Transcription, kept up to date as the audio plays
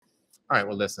All right.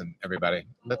 Well, listen, everybody.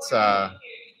 Let's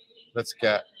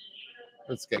get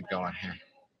let's get going here.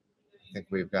 I think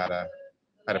we've got a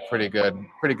had a pretty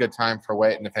good time for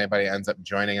waiting. If anybody ends up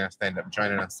joining us, they end up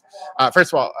joining us.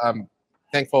 First of all,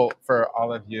 thankful for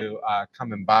all of you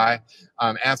coming by.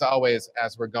 As always,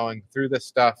 as we're going through this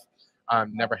stuff,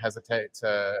 never hesitate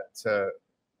to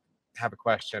have a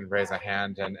question, raise a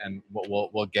hand, and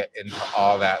we'll get into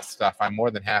all that stuff. I'm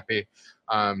more than happy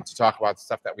to talk about the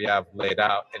stuff that we have laid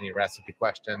out, any recipe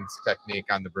questions, technique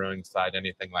on the brewing side,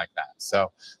 anything like that.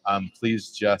 So please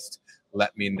just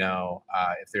let me know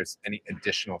if there's any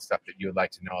additional stuff that you would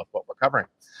like to know of what we're covering.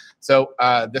 So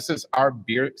this is our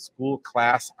beer school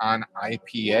class on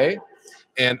IPA.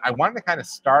 And I wanted to kind of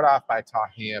start off by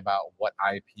talking about what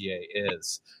IPA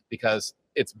is, because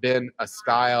it's been a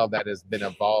style that has been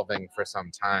evolving for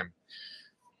some time.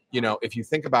 You know, if you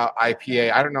think about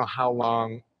IPA, I don't know how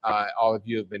long all of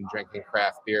you have been drinking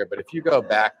craft beer, but if you go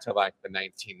back to like the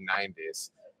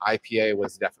 1990s, IPA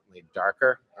was definitely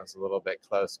darker. It was a little bit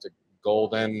close to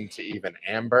golden to even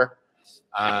amber.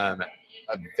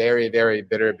 A very, very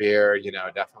bitter beer, you know,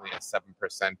 definitely a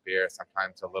 7% beer,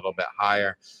 sometimes a little bit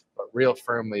higher, but real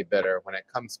firmly bitter. When it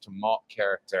comes to malt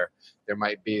character, there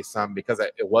might be some, because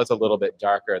it was a little bit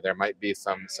darker, there might be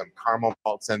some caramel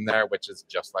malts in there, which is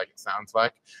just like it sounds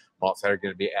like. Malts that are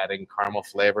going to be adding caramel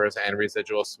flavors and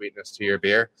residual sweetness to your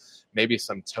beer. Maybe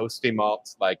some toasty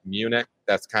malts like Munich,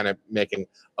 that's kind of making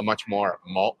a much more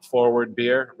malt-forward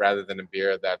beer rather than a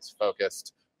beer that's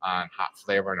focused on hot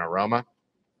flavor and aroma.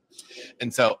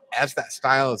 And so as that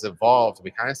style has evolved, we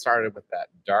kind of started with that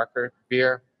darker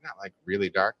beer, not like really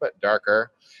dark, but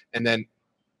darker. And then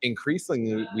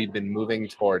increasingly, we've been moving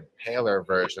toward paler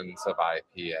versions of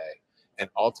IPA and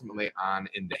ultimately on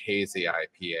into hazy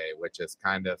IPA, which is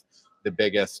kind of the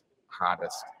biggest,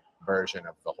 hottest version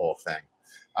of the whole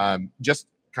thing. Just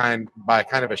by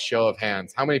kind of a show of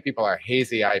hands, how many people are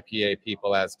hazy IPA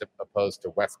people as opposed to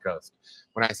West Coast?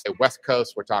 When I say West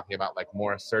Coast, we're talking about like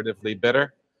more assertively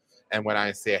bitter. And when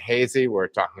I say hazy, we're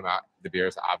talking about the beer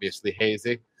is obviously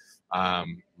hazy,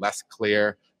 less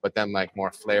clear, but then like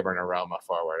more flavor and aroma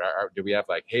forward. Do we have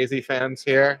like hazy fans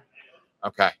here?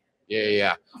 Okay.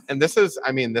 Yeah. And this is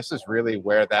really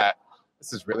where that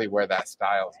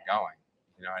style is going.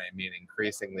 You know what I mean?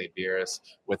 Increasingly beers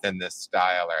within this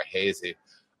style are hazy.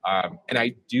 And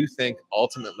I do think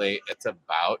ultimately it's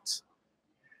about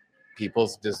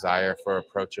people's desire for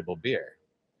approachable beer.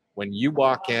 When you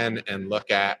walk in and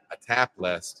look at a tap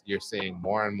list, you're seeing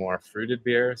more and more fruited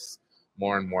beers,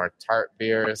 more and more tart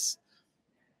beers,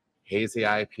 hazy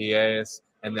IPAs.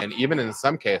 And then even in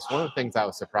some case, one of the things I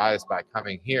was surprised by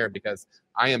coming here, because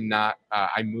I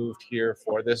moved here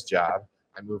for this job.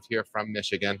 I moved here from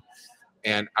Michigan,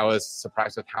 and I was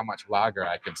surprised with how much lager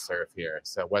I could serve here.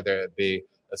 So whether it be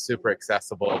a super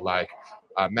accessible like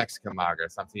Mexican lager,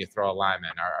 something you throw a lime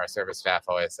in. Our service staff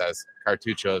always says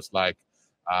cartuchos like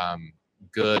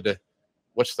good,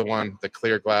 what's the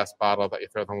clear glass bottle that you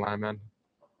throw the lime in?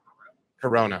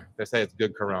 Corona. They say it's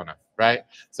good Corona, right?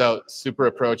 So super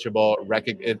approachable.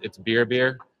 It's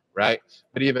beer, right?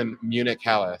 But even Munich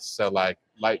Helles, so like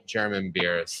light German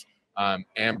beers,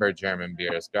 amber German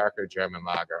beers, darker German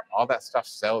lager, all that stuff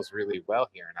sells really well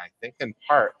here. And I think in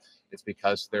part it's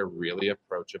because they're really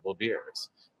approachable beers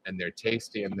and they're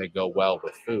tasty and they go well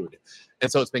with food.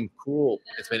 And so it's been cool.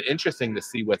 It's been interesting to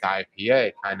see with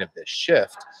IPA kind of this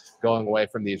shift going away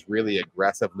from these really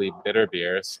aggressively bitter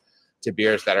beers to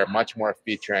beers that are much more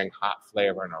featuring hot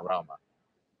flavor and aroma.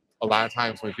 A lot of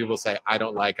times when people say, I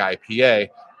don't like IPA,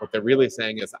 what they're really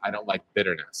saying is, I don't like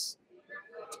bitterness.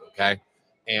 Okay.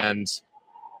 And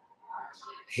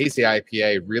hazy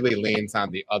IPA really leans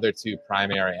on the other two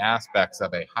primary aspects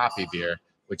of a hoppy beer,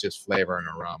 which is flavor and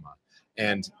aroma.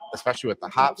 And especially with the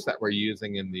hops that we're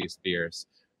using in these beers,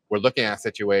 we're looking at a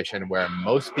situation where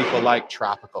most people like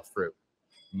tropical fruit.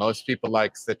 Most people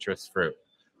like citrus fruit,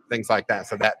 things like that.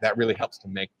 So that really helps to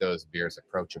make those beers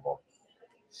approachable.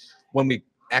 When we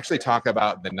actually talk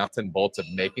about the nuts and bolts of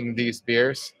making these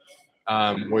beers,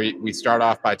 we start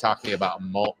off by talking about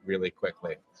malt really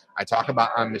quickly. I talk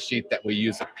about on the sheet that we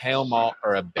use a pale malt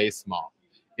or a base malt.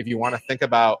 If you want to think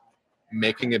about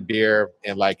making a beer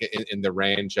in the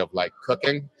range of like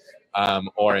cooking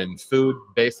or in food,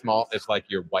 base malt is like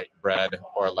your white bread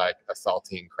or like a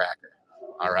saltine cracker.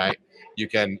 All right. You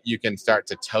can start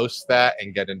to toast that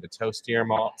and get into toastier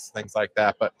malts, things like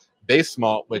that. But base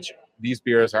malt, which these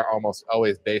beers are almost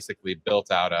always basically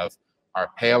built out of, are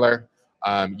paler.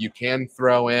 You can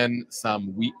throw in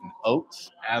some wheat and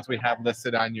oats, as we have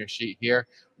listed on your sheet here.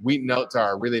 Wheat and oats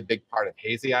are a really big part of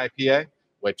hazy IPA,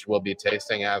 which we'll be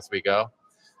tasting as we go.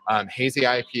 Hazy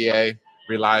IPA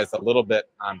relies a little bit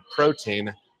on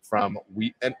protein from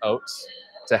wheat and oats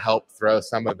to help throw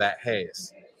some of that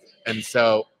haze. And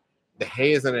so the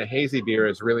haze in a hazy beer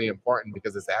is really important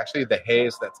because it's actually the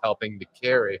haze that's helping to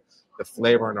carry the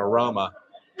flavor and aroma,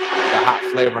 the hop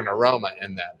flavor and aroma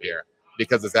in that beer,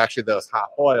 because it's actually those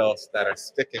hop oils that are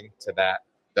sticking to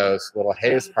those little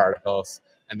haze particles,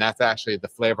 and that's actually the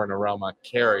flavor and aroma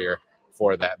carrier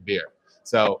for that beer.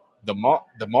 So the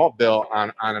malt bill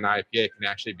on an IPA can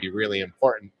actually be really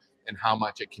important in how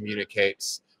much it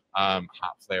communicates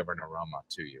hop flavor and aroma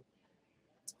to you.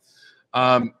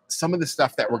 Some of the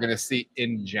stuff that we're going to see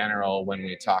in general when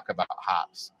we talk about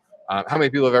hops. How many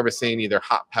people have ever seen either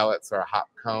hop pellets or a hop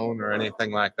cone or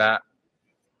anything like that?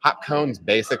 Hop cones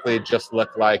basically just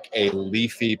look like a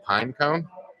leafy pine cone.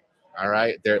 All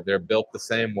right, they're built the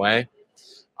same way,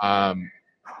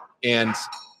 and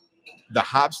the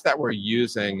hops that we're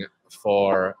using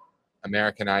for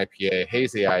American IPA,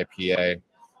 hazy IPA,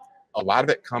 a lot of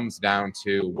it comes down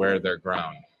to where they're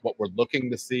grown. What we're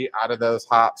looking to see out of those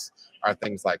hops are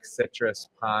things like citrus,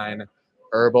 pine,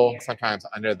 herbal, sometimes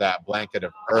under that blanket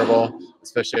of herbal,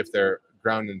 especially if they're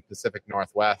grown in Pacific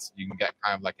Northwest, you can get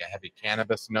kind of like a heavy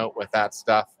cannabis note with that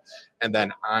stuff, and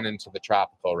then on into the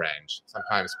tropical range,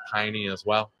 sometimes piney as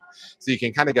well. So you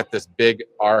can kind of get this big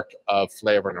arc of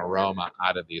flavor and aroma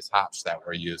out of these hops that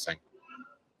we're using.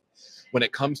 When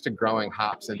it comes to growing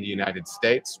hops in the United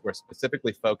States, we're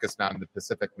specifically focused on the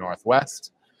Pacific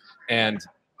Northwest, and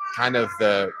kind of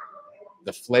the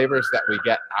flavors that we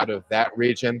get out of that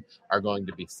region are going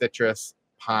to be citrus,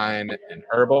 pine, and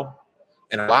herbal.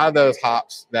 And a lot of those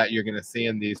hops that you're going to see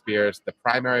in these beers, the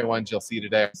primary ones you'll see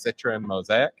today are Citra and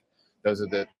Mosaic. Those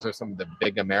are some of the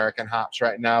big American hops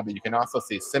right now, but you can also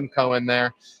see Simcoe in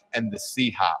there and the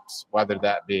C hops, whether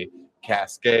that be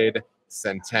Cascade,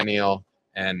 Centennial,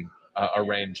 and a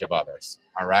range of others.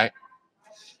 All right.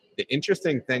 The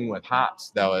interesting thing with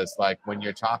hops, though, is like when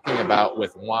you're talking about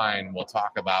with wine, we'll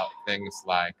talk about things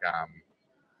like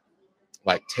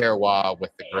terroir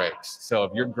with the grapes. So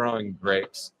if you're growing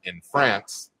grapes in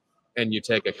France and you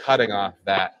take a cutting off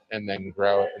that and then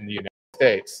grow it in the United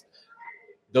States,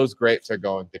 those grapes are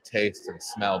going to taste and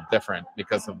smell different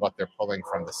because of what they're pulling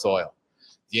from the soil.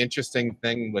 The interesting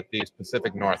thing with these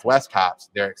Pacific Northwest hops,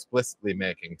 they're explicitly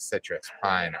making citrus,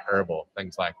 pine, herbal,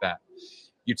 things like that.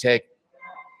 You take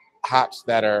hops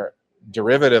that are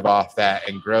derivative off that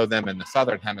and grow them in the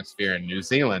Southern Hemisphere in New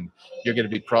Zealand, you're going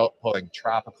to be pulling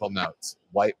tropical notes,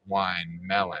 white wine,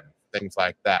 melon, things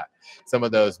like that. Some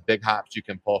of those big hops you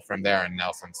can pull from there in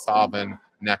Nelson Sauvin,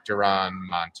 Nectaron,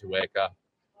 Montueca,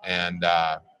 and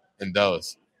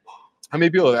those. How many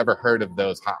people have ever heard of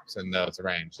those hops in those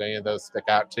range? Any of those stick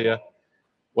out to you?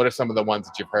 What are some of the ones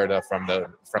that you've heard of from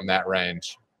that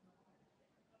range?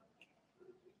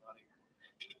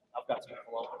 I've got some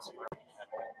Columbus.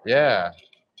 Yeah.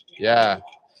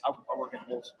 I work in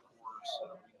Wilson Coors, so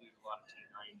we do a lot of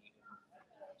T90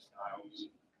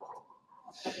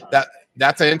 styles.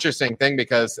 That's an interesting thing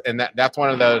because, and that's one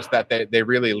of those that they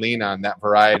really lean on, that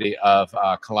variety of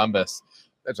Columbus.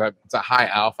 It's a high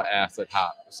alpha acid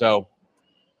hop. So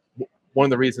one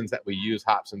of the reasons that we use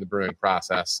hops in the brewing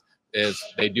process is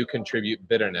they do contribute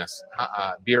bitterness.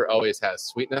 Beer always has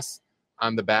sweetness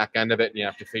on the back end of it, and you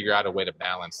have to figure out a way to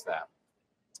balance that.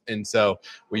 And so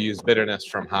we use bitterness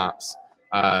from hops.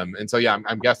 And so, yeah,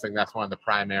 I'm guessing that's one of the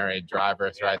primary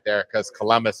drivers right there, because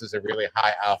Columbus is a really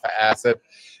high alpha acid,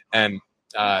 and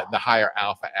the higher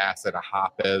alpha acid a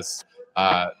hop is,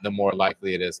 the more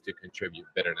likely it is to contribute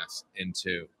bitterness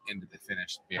into the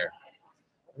finished beer.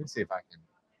 Let me see if I can.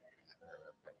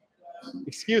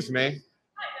 Excuse me.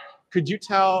 Could you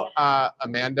tell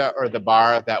Amanda or the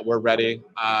bar that we're ready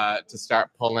to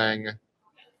start pulling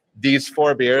these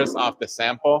 4 beers off the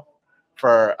sample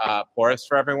for pours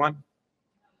for everyone?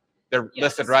 They're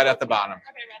listed right at the bottom.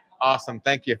 Okay, awesome.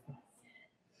 Thank you.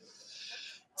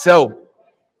 So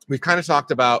we've kind of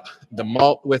talked about the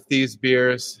malt with these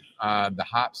beers, the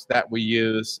hops that we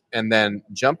use, and then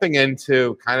jumping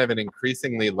into kind of an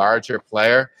increasingly larger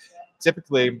player.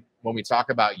 Typically, when we talk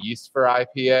about yeast for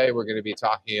IPA, we're going to be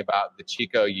talking about the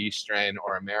Chico yeast strain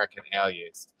or American ale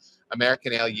yeast.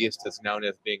 American ale yeast is known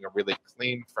as being a really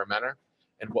clean fermenter.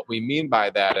 And what we mean by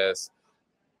that is,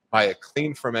 by a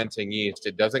clean fermenting yeast,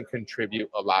 it doesn't contribute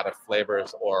a lot of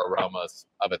flavors or aromas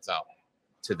of its own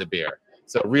to the beer.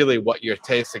 So really what you're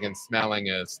tasting and smelling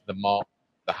is the malt,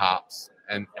 the hops,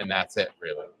 and that's it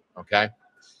really, okay?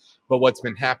 But what's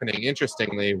been happening,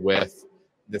 interestingly, with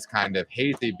this kind of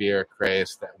hazy beer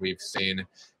craze that we've seen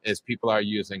is people are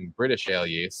using British ale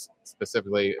yeast,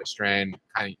 specifically a strain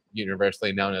kind of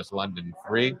universally known as London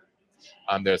 3.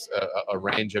 There's a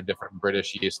range of different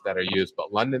British yeasts that are used,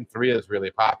 but London 3 is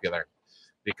really popular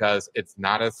because it's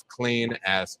not as clean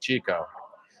as Chico.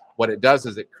 What it does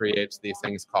is it creates these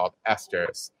things called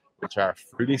esters, which are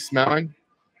fruity smelling.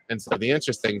 And so the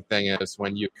interesting thing is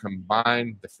when you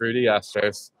combine the fruity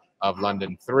esters of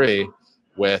London 3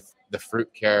 with the fruit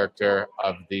character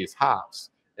of these hops,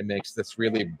 it makes this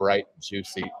really bright,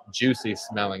 juicy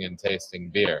smelling and tasting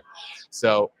beer.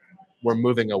 So we're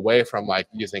moving away from like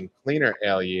using cleaner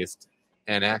ale yeast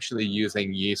and actually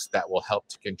using yeast that will help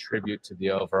to contribute to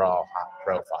the overall hop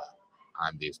profile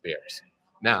on these beers.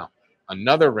 Now,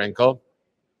 another wrinkle,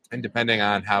 and depending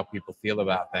on how people feel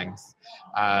about things,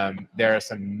 there are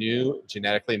some new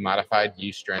genetically modified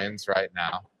yeast strains right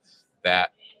now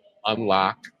that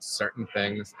unlock certain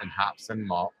things in hops and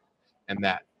malt, and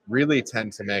that really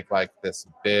tend to make like this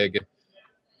big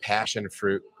passion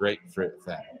fruit, grapefruit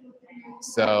thing.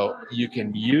 So you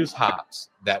can use hops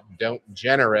that don't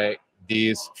generate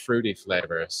these fruity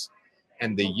flavors,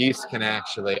 and the yeast can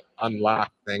actually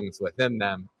unlock things within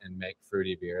them and make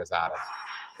fruity beers out of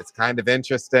it. It's kind of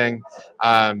interesting.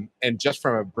 And just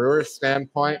from a brewer's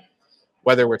standpoint,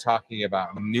 whether we're talking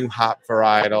about new hop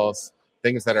varietals,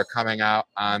 things that are coming out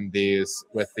on these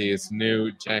with these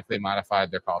new genetically modified,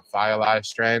 they're called thiolized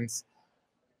strains.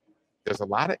 There's a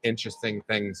lot of interesting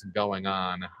things going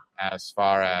on as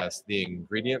far as the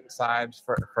ingredient side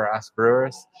for us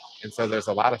brewers. And so there's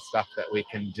a lot of stuff that we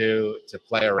can do to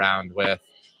play around with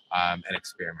and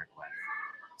experiment with.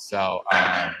 So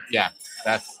yeah,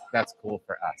 that's cool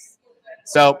for us.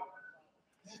 So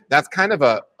that's kind of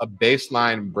a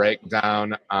baseline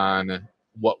breakdown on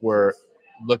what we're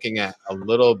looking at a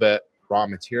little bit raw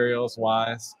materials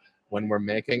wise when we're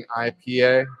making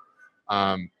IPA.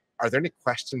 Are there any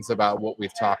questions about what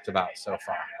we've talked about so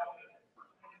far?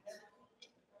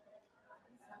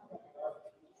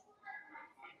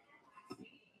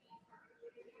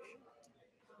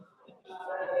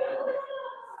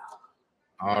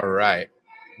 All right.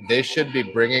 They should be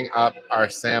bringing up our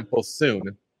sample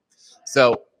soon.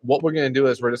 So what we're going to do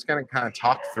is we're just going to kind of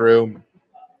talk through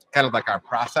kind of like our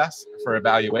process for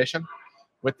evaluation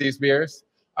with these beers.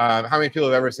 How many people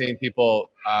have ever seen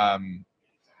people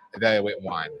evaluate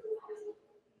wine?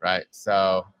 Right.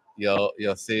 So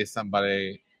you'll see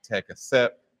somebody take a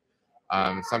sip.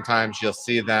 Sometimes you'll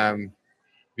see them.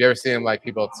 Have you ever seen them like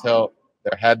people tilt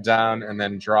their head down and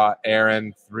then draw air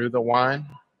in through the wine?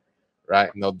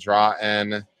 Right, and they'll draw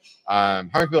in. How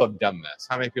many people have done this?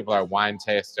 How many people are wine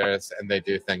tasters and they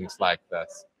do things like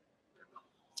this?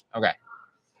 Okay.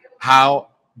 How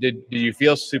do you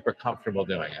feel super comfortable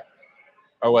doing it?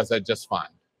 Or was it just fun?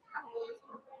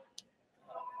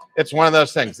 It's one of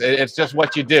those things. It's just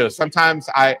what you do. Sometimes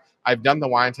I've done the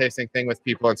wine tasting thing with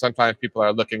people, and sometimes people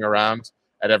are looking around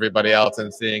at everybody else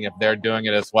and seeing if they're doing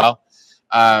it as well.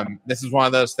 This is one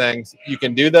of those things. You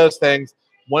can do those things.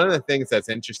 One of the things that's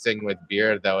interesting with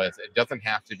beer, though, is it doesn't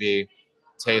have to be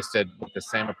tasted with the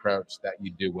same approach that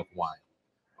you do with wine.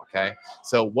 Okay.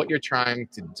 So what you're trying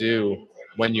to do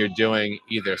when you're doing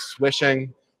either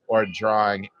swishing or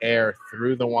drawing air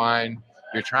through the wine,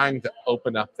 you're trying to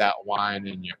open up that wine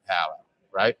in your palate,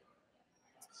 right?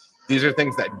 These are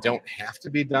things that don't have to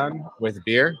be done with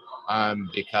beer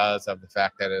because of the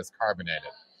fact that it is carbonated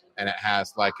and it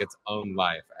has like its own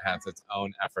life. It has its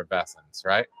own effervescence,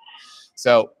 right?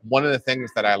 So one of the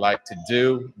things that I like to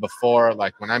do before,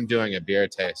 like when I'm doing a beer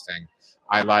tasting,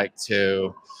 I like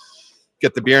to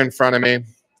get the beer in front of me.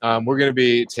 We're going to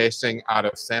be tasting out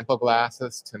of sample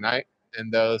glasses tonight,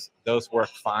 and those work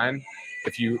fine.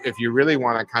 If you really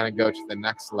want to kind of go to the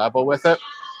next level with it,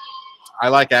 I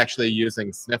like actually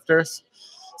using snifters,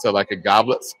 so like a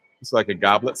goblet, it's like a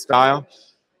goblet style.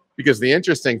 Because the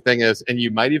interesting thing is, and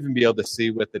you might even be able to see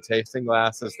with the tasting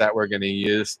glasses that we're going to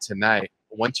use tonight,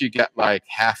 once you get like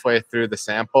halfway through the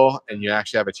sample and you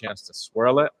actually have a chance to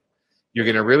swirl it, you're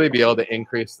going to really be able to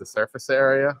increase the surface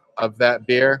area of that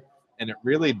beer, and it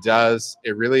really does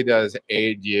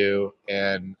aid you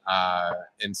in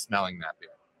smelling that beer.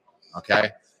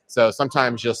 Okay, so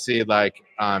sometimes you'll see like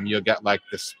you'll get like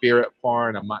the spirit pour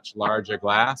in a much larger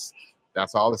glass.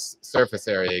 That's all the surface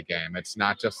area game. It's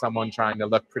not just someone trying to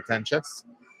look pretentious,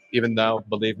 even though,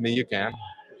 believe me, you can.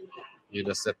 You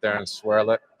just sit there and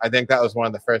swirl it. I think that was one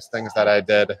of the first things that I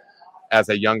did as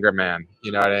a younger man.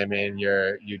 You know what I mean?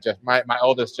 My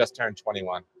oldest just turned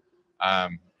 21.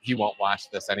 He won't watch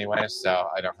this anyway, so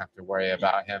I don't have to worry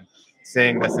about him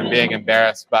seeing this and being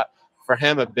embarrassed. But for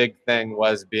him, a big thing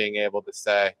was being able to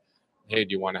say, "Hey,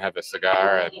 do you want to have a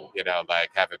cigar and like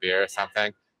have a beer or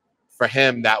something?" for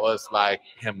him, that was like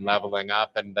him leveling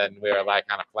up, and then we were like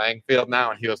on a playing field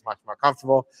now, and he was much more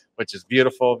comfortable, which is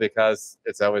beautiful because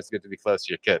it's always good to be close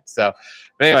to your kids. So,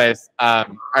 but anyways, I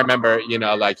remember, you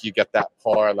know, like you get that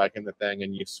pour like in the thing,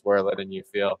 and you swirl it, and you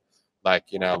feel like,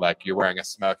 you know, like you're wearing a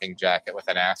smoking jacket with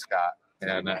an ascot,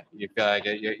 and you feel like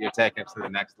you're taking it to the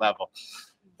next level.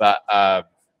 But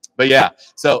yeah,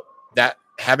 so that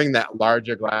having that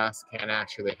larger glass can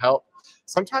actually help.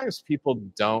 Sometimes people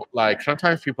don't like,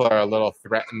 sometimes people are a little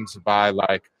threatened by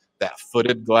like that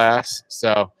footed glass.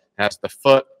 So it has the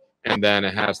foot, and then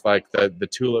it has like the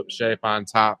tulip shape on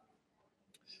top.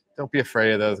 Don't be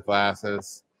afraid of those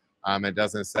glasses. It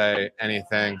doesn't say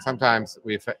anything. Sometimes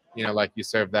we've, you know, like you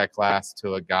serve that glass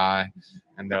to a guy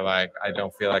and they're like, I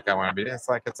don't feel like I want to be. It's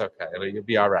like, it's okay. You'll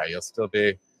be all right. You'll still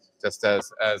be just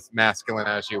as masculine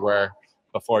as you were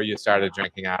before you started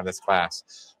drinking out of this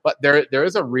glass. But there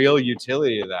is a real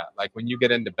utility to that. Like when you get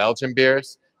into Belgian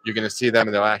beers, you're going to see them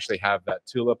and they'll actually have that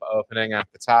tulip opening at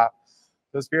the top.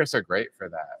 Those beers are great for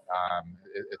that.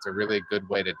 It's a really good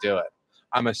way to do it.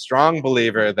 I'm a strong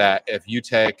believer that if you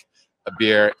take a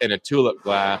beer in a tulip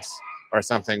glass or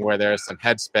something where there's some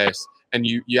headspace, and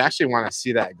you actually want to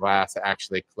see that glass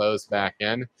actually close back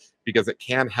in, because it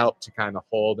can help to kind of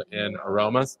hold in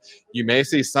aromas. You may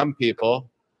see some people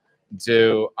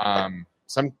do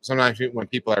sometimes when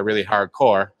people are really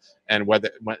hardcore, and when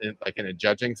like in a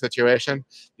judging situation,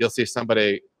 you'll see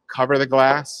somebody cover the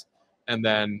glass and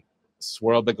then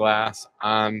swirl the glass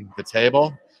on the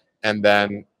table and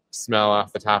then smell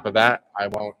off the top of that. I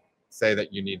won't say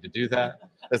that you need to do that.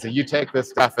 Listen, you take this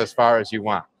stuff as far as you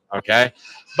want, okay?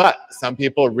 But some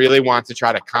people really want to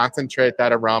try to concentrate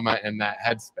that aroma in that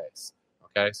headspace,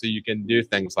 okay? So you can do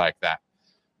things like that.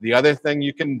 The other thing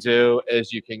you can do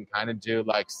is you can kind of do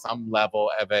like some level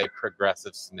of a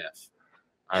progressive sniff,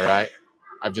 all right?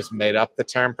 I've just made up the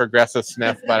term progressive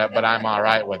sniff, but I'm all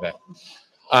right with it.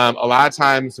 A lot of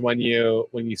times when you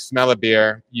smell a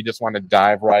beer, you just want to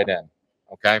dive right in,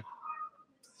 okay?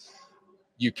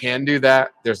 You can do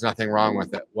that. There's nothing wrong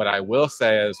with it. What I will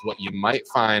say is what you might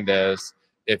find is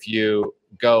if you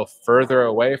go further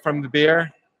away from the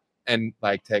beer and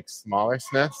like take smaller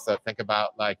sniffs. So think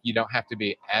about like you don't have to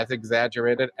be as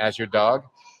exaggerated as your dog,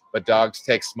 but dogs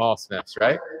take small sniffs,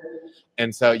 right?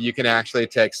 And so you can actually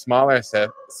take smaller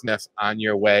sniffs on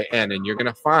your way in, and you're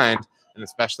going to find, and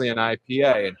especially an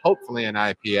IPA, and hopefully an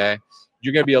IPA,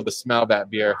 you're going to be able to smell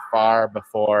that beer far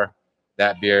before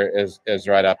that beer is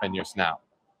right up in your snout.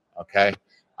 Okay,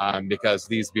 because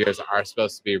these beers are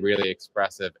supposed to be really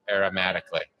expressive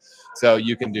aromatically. So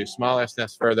you can do smaller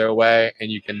sniffs further away,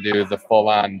 and you can do the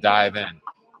full-on dive in.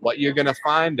 What you're going to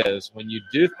find is when you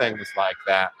do things like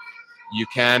that, you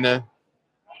can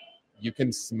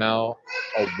smell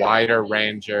a wider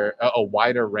range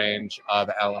of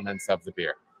elements of the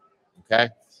beer. Okay,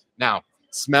 now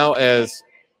smell is,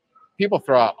 people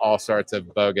throw out all sorts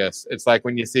of bogus. It's like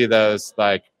when you see those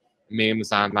like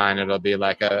memes online, it'll be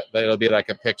like a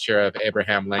picture of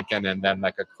Abraham Lincoln and then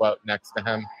like a quote next to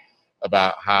him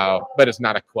about how, but it's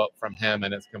not a quote from him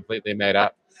and it's completely made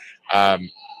up.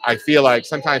 I feel like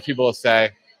sometimes people will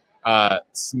say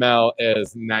smell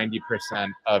is 90%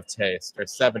 of taste or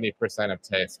 70% of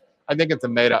taste. I think it's a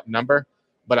made up number,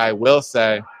 but I will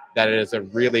say that it is a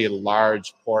really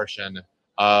large portion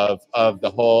of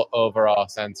the whole overall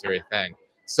sensory thing.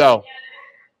 So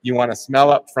you want to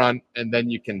smell up front and then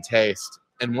you can taste.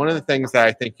 And one of the things that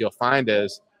I think you'll find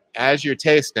is as you're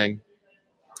tasting,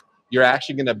 you're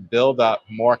actually going to build up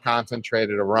more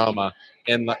concentrated aroma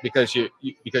because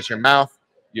your mouth,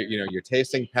 your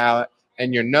tasting palate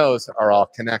and your nose are all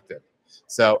connected.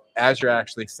 So as you're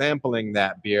actually sampling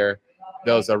that beer,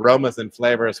 those aromas and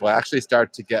flavors will actually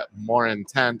start to get more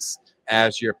intense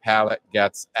as your palate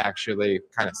gets actually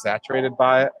kind of saturated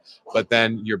by it. But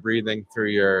then you're breathing through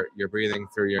your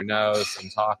nose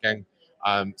and talking.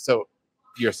 So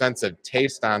your sense of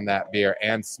taste on that beer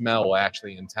and smell will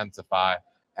actually intensify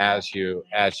as you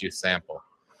sample.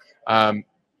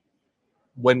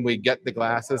 When we get the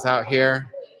glasses out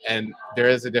here, and there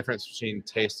is a difference between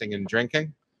tasting and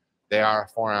drinking. They are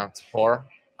a 4-ounce pour.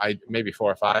 Maybe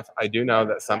 4 or 5. I do know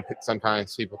that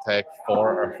sometimes people take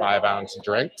 4 or 5 ounce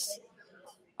drinks.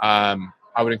 I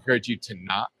would encourage you to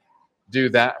not do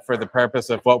that for the purpose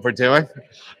of what we're doing.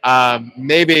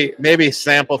 Maybe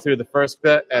sample through the first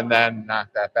bit and then knock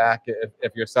that back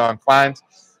if you're so inclined.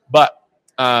 But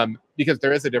because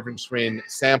there is a difference between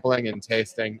sampling and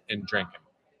tasting and drinking,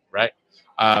 right?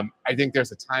 I think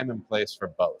there's a time and place for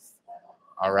both.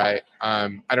 All right.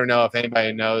 I don't know if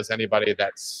anybody knows anybody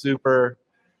that's super,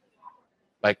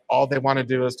 like all they want to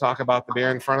do is talk about the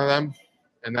beer in front of them,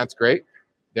 and that's great.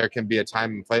 There can be a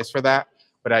time and place for that.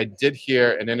 but I did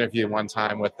hear an interview one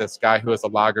time with this guy who was a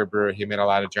lager brewer. He made a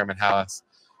lot of German Helles.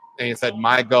 And he said,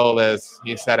 my goal is,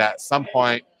 he said, at some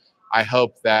point, I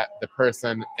hope that the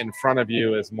person in front of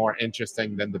you is more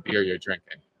interesting than the beer you're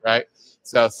drinking, right?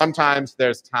 So sometimes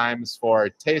there's times for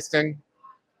tasting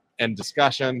and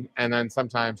discussion, and then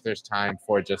sometimes there's time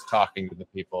for just talking to the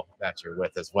people that you're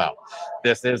with as well.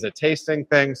 This is a tasting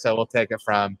thing, so we'll take it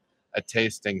from a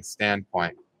tasting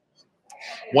standpoint.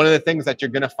 One of the things that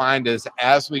you're going to find is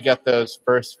as we get those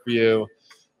first few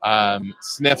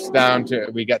sniffs down to,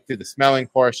 we get through the smelling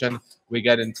portion, we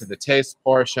get into the taste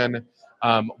portion,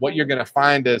 what you're going to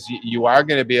find is you are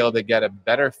going to be able to get a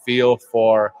better feel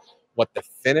for what the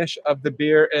finish of the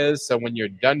beer is. So when you're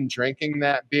done drinking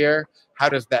that beer, how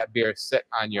does that beer sit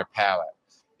on your palate?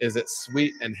 Is it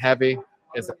sweet and heavy?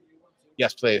 Is it?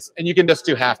 Yes, please. And you can just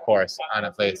do half pours on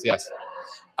it, please. Yes.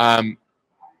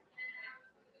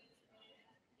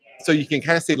 So you can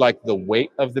kind of see like the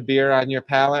weight of the beer on your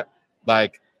palate.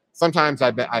 Like sometimes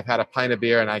I've had a pint of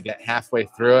beer and I get halfway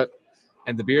through it,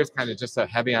 and the beer is kind of just so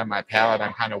heavy on my palate,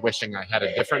 I'm kind of wishing I had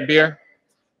a different beer.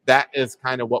 That is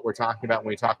kind of what we're talking about when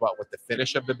we talk about what the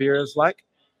finish of the beer is like.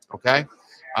 Okay.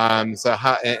 So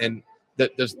how, and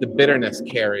does the bitterness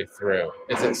carry through?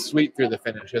 Is it sweet through the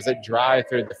finish? Is it dry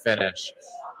through the finish?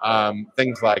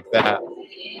 Things like that.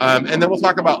 And then we'll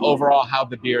talk about overall how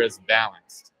the beer is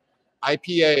balanced.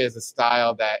 IPA is a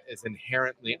style that is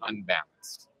inherently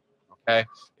unbalanced. Okay.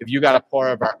 If you got a pour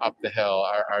of our Up the Hill,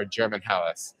 our German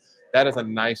Helles, that is a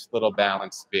nice little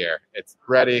balanced beer. It's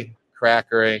bready,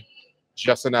 crackery,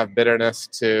 just enough bitterness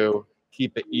to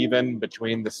keep it even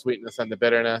between the sweetness and the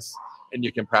bitterness, and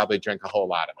you can probably drink a whole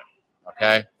lot of it.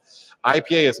 Okay.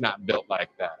 IPA is not built like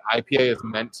that. IPA is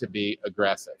meant to be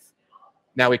aggressive.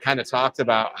 Now, we kind of talked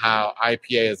about how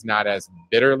IPA is not as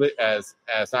bitterly as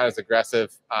not as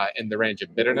aggressive in the range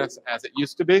of bitterness as it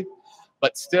used to be,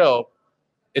 but still,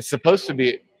 it's supposed to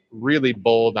be really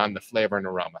bold on the flavor and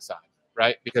aroma side,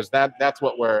 right? Because that's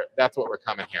what we're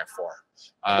coming here for,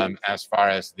 as far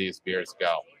as these beers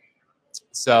go.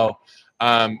 So,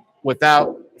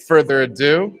 without further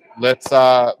ado, let's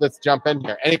jump in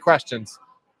here. Any questions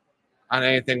on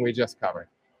anything we just covered?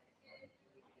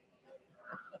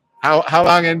 How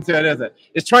long into it is it?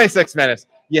 It's 26 minutes.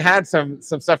 You had some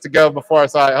stuff to go before,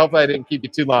 so hopefully I didn't keep you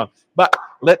too long. But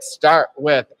let's start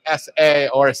with SA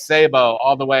or Sabo,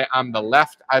 all the way on the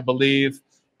left, I believe,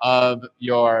 of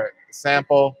your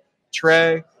sample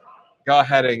tray. Go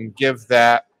ahead and give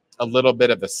that a little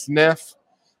bit of a sniff.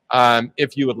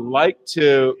 If you would like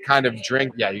to kind of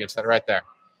drink, yeah, you can set it right there.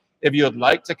 If you would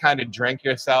like to kind of drink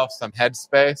yourself some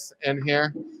headspace in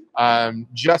here,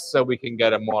 just so we can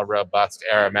get a more robust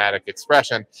aromatic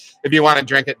expression. If you want to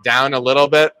drink it down a little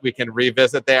bit, we can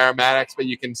revisit the aromatics, but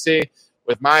you can see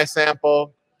with my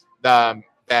sample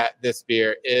that this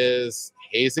beer is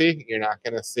hazy. You're not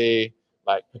going to see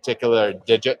like particular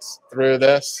digits through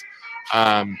this.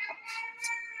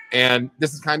 And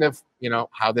this is kind of,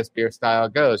 how this beer style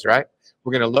goes, right?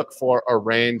 We're going to look for a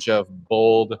range of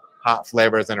bold, hot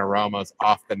flavors and aromas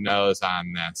off the nose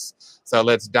on this. So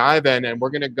let's dive in, and we're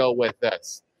going to go with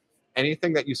this.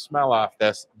 Anything that you smell off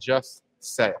this, just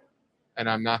say it. And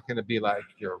I'm not going to be like,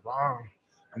 you're wrong.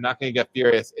 I'm not going to get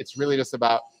furious. It's really just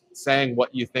about saying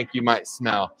what you think you might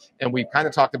smell. And we kind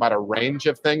of talked about a range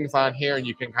of things on here, and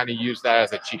you can kind of use that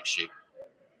as a cheat sheet.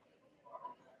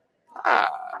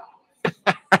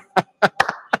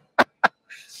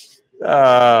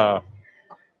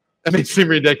 It may seem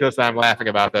ridiculous that I'm laughing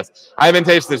about this. I haven't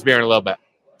tasted this beer in a little bit.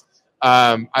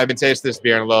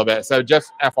 So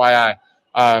just FYI,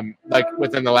 like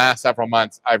within the last several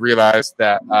months, I realized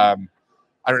that I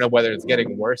don't know whether it's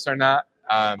getting worse or not.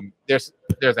 There's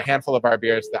a handful of our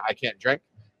beers that I can't drink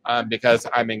because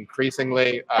I'm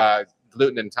increasingly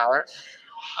gluten intolerant.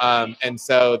 And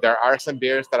so there are some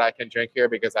beers that I can drink here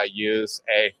because I use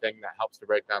a thing that helps to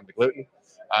break down the gluten.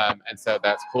 And so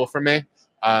that's cool for me.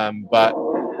 But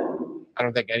I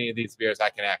don't think any of these beers I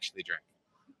can actually drink.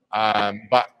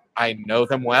 But I know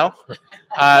them well.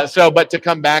 But to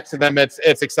come back to them, it's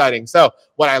exciting. So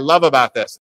what I love about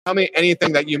this, tell me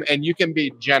anything that and you can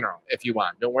be general if you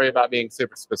want. Don't worry about being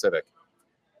super specific.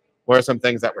 What are some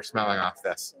things that we're smelling off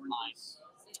this?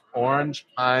 Orange,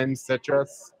 pine,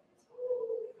 citrus.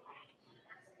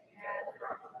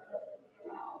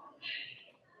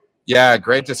 Yeah,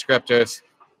 great descriptors.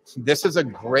 This is a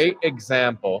great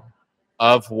example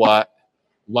of what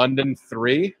London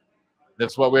 3,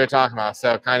 this is what we were talking about.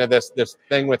 So kind of this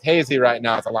thing with hazy right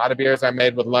now. It's a lot of beers are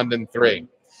made with London 3.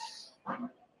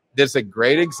 This is a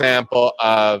great example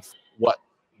of what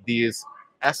these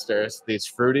esters, these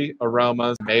fruity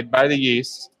aromas made by the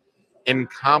yeast, in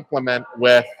complement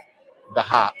with the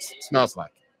hops smells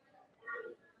like.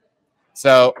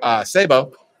 So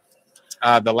Sabo,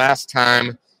 the last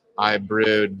time I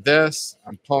brewed this,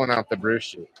 I'm pulling out the brew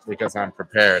sheet because I'm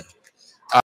prepared.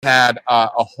 Had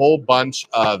a whole bunch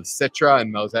of Citra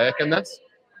and Mosaic in this.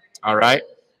 All right.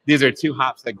 These are two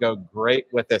hops that go great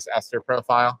with this ester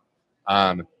profile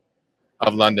of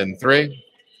London 3.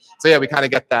 So yeah, we kind of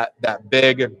get that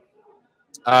big.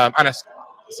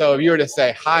 So if you were to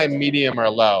say high, medium, or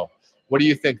low, what do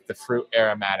you think the fruit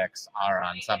aromatics are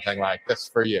on something like this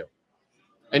for you?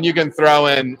 And you can throw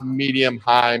in medium,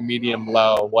 high, medium,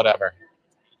 low, whatever.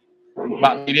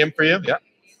 About medium for you? Yeah.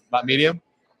 About medium?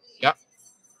 Yeah.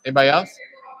 Anybody else?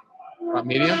 About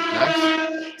medium?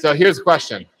 Nice. So here's a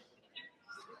question.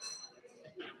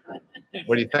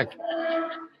 What do you think?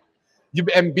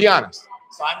 And be honest.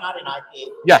 So I'm not an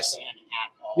IPA Yes. fan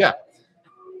at all. Yeah.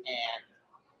 And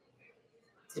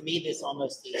to me, this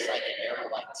almost tastes like an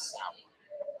air-like sour.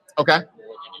 Okay. More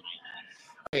than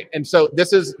an IPA. And so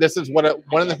this is what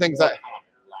one of the things that.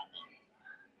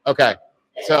 Okay.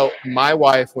 So my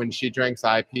wife, when she drinks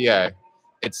IPA,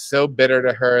 it's so bitter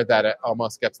to her that it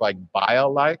almost gets like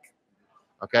bile-like.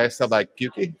 Okay, so like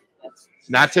pukey.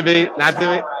 Not to be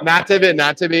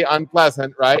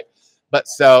unpleasant, right? But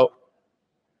so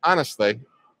honestly,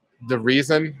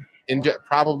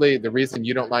 probably the reason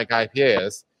you don't like IPA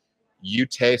is you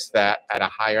taste that at a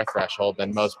higher threshold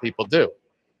than most people do,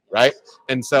 right?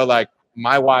 And so like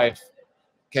my wife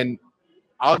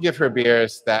I'll give her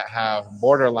beers that have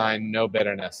borderline no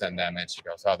bitterness in them, and she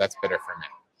goes, "Oh, that's bitter for me."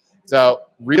 So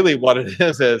really, what it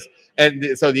is,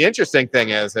 and so the interesting thing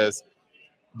is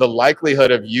the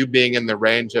likelihood of you being in the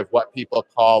range of what people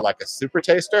call like a super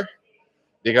taster,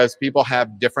 because people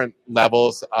have different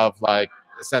levels of like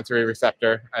sensory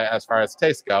receptor as far as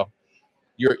taste go.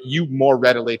 You more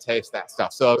readily taste that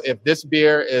stuff. So if this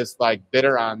beer is like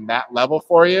bitter on that level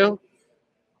for you,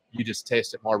 you just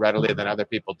taste it more readily than other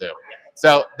people do.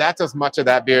 So that's as much of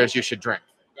that beer as you should drink.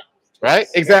 Right?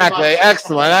 Exactly.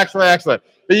 Excellent.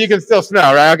 But you can still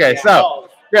smell, right? Okay, so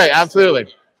great,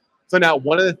 absolutely. So now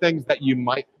one of the things that you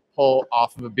might pull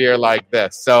off of a beer like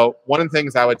this. So one of the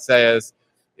things I would say is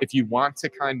if you want to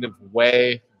kind of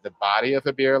weigh the body of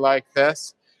a beer like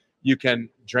this, you can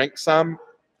drink some,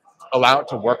 allow it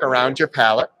to work around your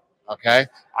palate. Okay.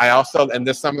 I also, and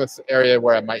this some of this area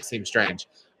where it might seem strange,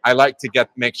 I like to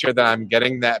make sure that I'm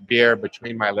getting that beer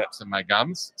between my lips and my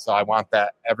gums. So I want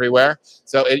that everywhere.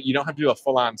 So you don't have to do a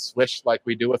full-on swish like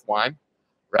we do with wine,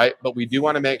 right? But we do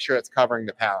want to make sure it's covering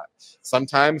the palate.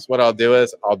 Sometimes what I'll do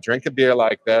is I'll drink a beer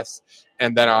like this,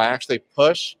 and then I'll actually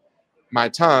push my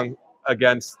tongue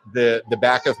against the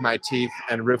back of my teeth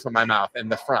and roof of my mouth in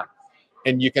the front.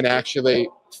 And you can actually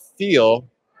feel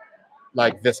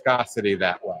like viscosity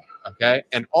that way, okay?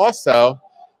 And also,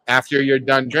 after you're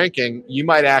done drinking, you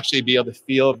might actually be able to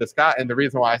feel viscosity. And the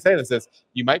reason why I say this is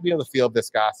you might be able to feel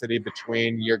viscosity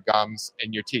between your gums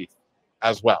and your teeth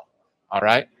as well, all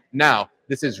right? Now,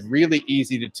 this is really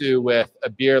easy to do with a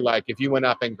beer like if you went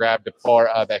up and grabbed a pour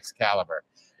of Excalibur.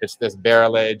 It's this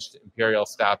barrel-aged imperial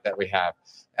stout that we have.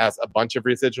 It has a bunch of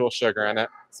residual sugar in it,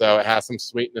 so it has some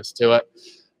sweetness to it,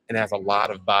 and it has a lot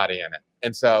of body in it.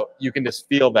 And so you can just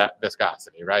feel that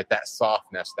viscosity, right? That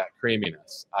softness, that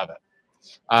creaminess of it.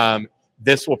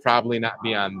 This will probably not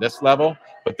be on this level,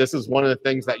 but this is one of the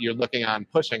things that you're looking on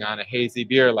pushing on a hazy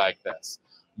beer like this.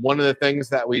 One of the things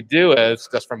that we do is,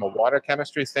 just from a water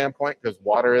chemistry standpoint, because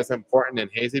water is important in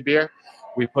hazy beer,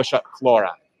 we push up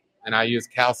chloride. And I use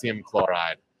calcium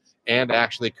chloride and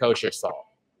actually kosher salt,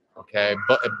 okay?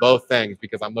 Both things,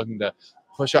 because I'm looking to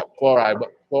push up chloride.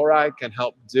 What chloride can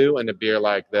help do in a beer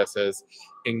like this is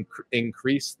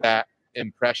increase that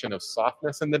impression of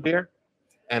softness in the beer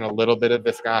and a little bit of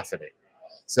viscosity.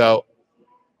 So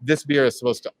this beer is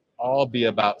supposed to all be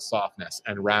about softness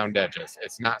and round edges.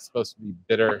 It's not supposed to be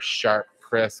bitter, sharp,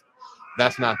 crisp.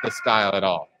 That's not the style at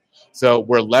all. So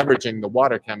we're leveraging the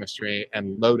water chemistry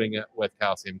and loading it with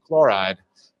calcium chloride,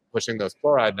 pushing those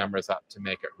chloride numbers up to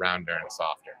make it rounder and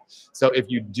softer. So if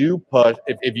you do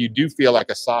if you do feel like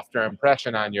a softer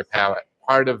impression on your palate,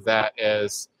 part of that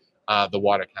is the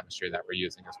water chemistry that we're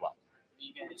using as well. Do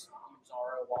you guys use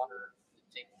RO water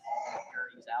to take all the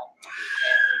impurities out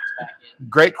and back in?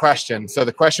 Great question. So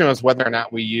the question was whether or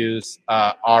not we use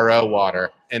RO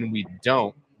water, and we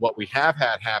don't. What we have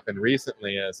had happen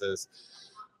recently is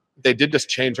they did just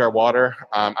change our water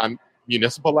on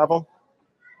municipal level.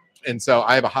 And so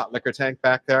I have a hot liquor tank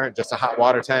back there, just a hot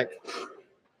water tank,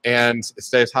 and it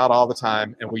stays hot all the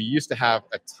time. And we used to have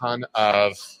a ton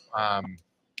of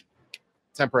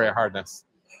temporary hardness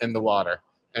in the water.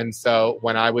 And so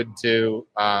when I would do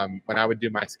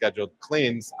my scheduled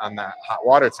cleans on that hot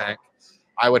water tank,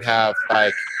 I would have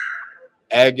like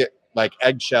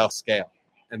eggshell scale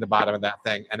in the bottom of that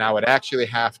thing, and I would actually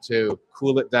have to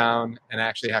cool it down and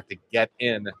actually have to get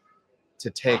in to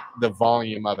take the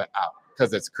volume of it out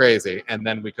because it's crazy. And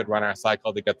then we could run our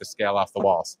cycle to get the scale off the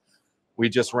walls. We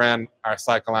just ran our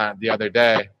cycle on it the other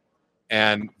day,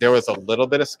 and there was a little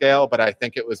bit of scale, but I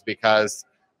think it was because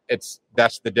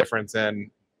that's the difference in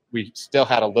we still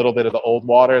had a little bit of the old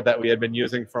water that we had been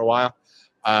using for a while.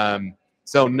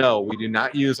 So no, we do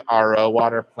not use RO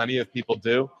water. Plenty of people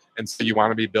do. And so you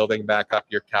want to be building back up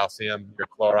your calcium, your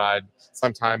chloride,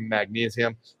 sometime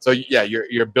magnesium. So yeah,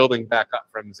 you're building back up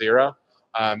from zero.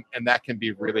 And that can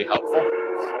be really helpful.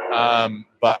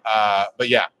 But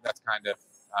yeah, that's kind of,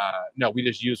 no, we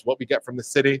just use what we get from the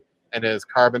city and is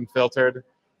carbon filtered.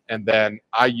 And then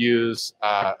I use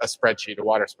a spreadsheet, a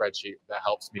water spreadsheet that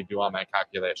helps me do all my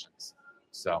calculations.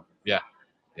 So yeah.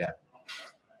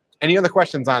 Any other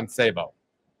questions on Sabo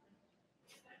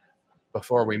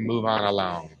before we move on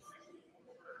along?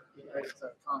 It's a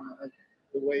comment.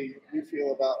 The way you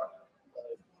feel about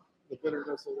the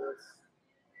bitterness of this,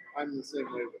 I'm the same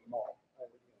way with malt.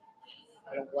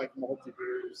 I don't like malty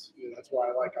beers. That's why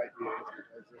I like IPAs,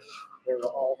 because they're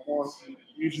all more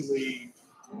usually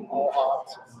all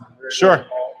hops. Sure.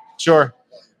 Malt. Sure.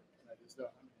 I just don't.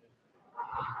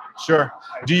 Sure.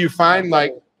 Do you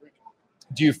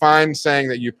find saying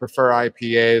that you prefer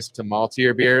IPAs to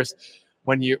maltier beers?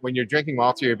 When you're drinking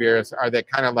maltier beers, are they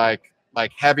kind of like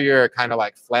heavier, kind of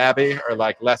like flabby, or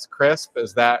like less crisp?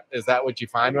 Is that what you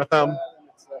find with them?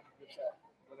 It's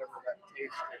whatever that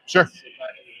taste is. Sure.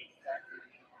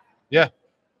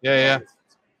 Yeah.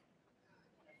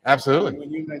 Absolutely.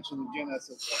 When you mentioned Guinness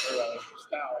as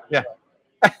stout, yeah.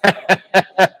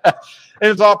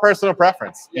 It's all personal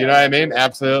preference. You know what I mean?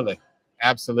 Absolutely.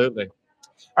 All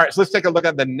right, so let's take a look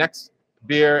at the next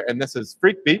beer, and this is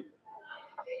Freak Beat.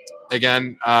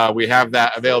 Again, we have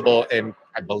that available in,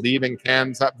 I believe, in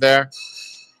cans up there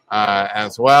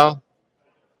as well.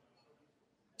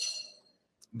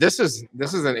 This is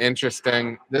an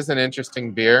interesting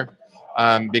beer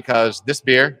because this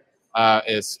beer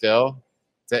is still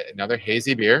another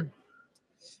hazy beer,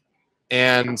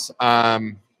 and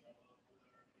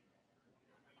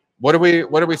what are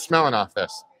we smelling off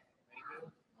this?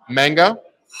 Mango.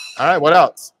 All right, what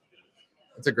else?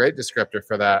 That's a great descriptor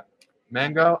for that.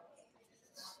 Mango.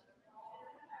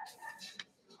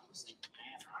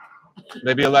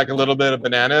 Maybe like a little bit of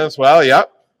banana as well.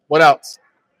 Yep. What else?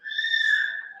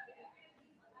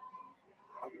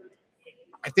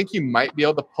 I think you might be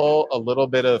able to pull a little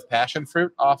bit of passion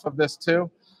fruit off of this too.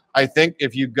 I think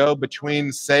if you go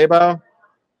between Sabo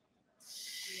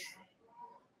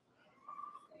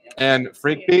and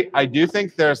Freak Beat, I do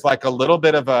think there's like a little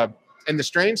bit of a, and the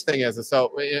strange thing is,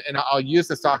 so, and I'll use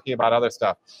this talking about other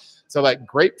stuff. So like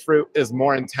grapefruit is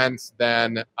more intense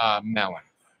than melon,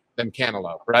 than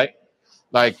cantaloupe, right?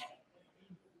 Like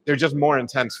they're just more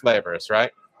intense flavors,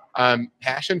 right?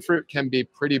 Passion fruit can be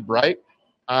pretty bright,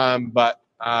 but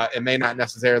it may not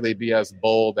necessarily be as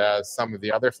bold as some of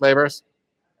the other flavors.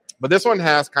 But this one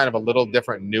has kind of a little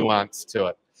different nuance to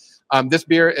it. This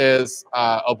beer is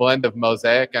a blend of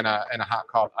Mosaic and a hop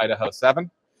called Idaho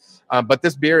 7. But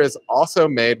this beer is also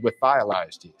made with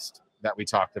thiolized yeast that we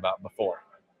talked about before.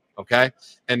 Okay?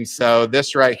 And so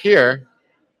this right here,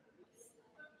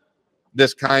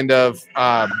 this kind of,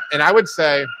 and I would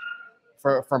say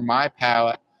for my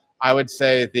palate, I would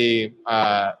say the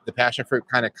passion fruit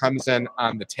kind of comes in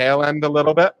on the tail end a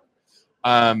little bit.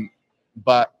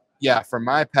 But yeah, for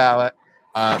my palate,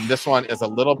 this one is a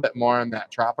little bit more in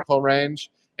that tropical range,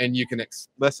 and you can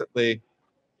explicitly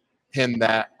pin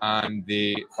that on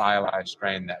the thiolized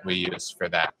strain that we use for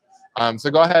that.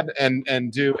 So go ahead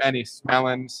and do any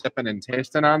smelling, sipping, and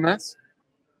tasting on this.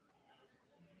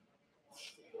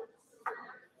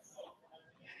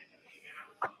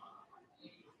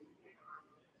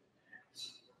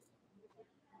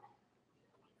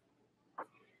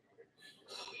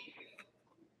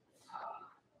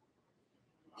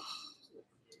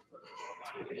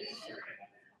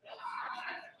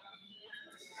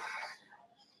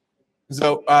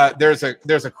 So there's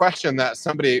a question that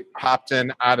somebody popped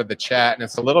in out of the chat, and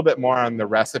it's a little bit more on the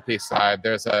recipe side.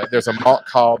 There's a malt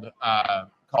called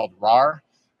RAR,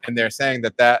 and they're saying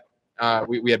that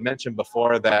we had mentioned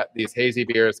before that these hazy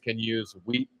beers can use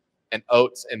wheat and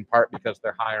oats in part because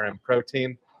they're higher in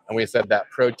protein, and we said that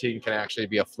protein can actually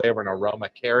be a flavor and aroma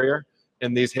carrier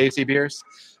in these hazy beers.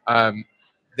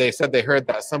 They said they heard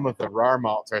that some of the RAR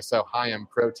malts are so high in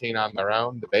protein on their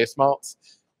own, the base malts,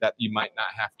 that you might not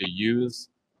have to use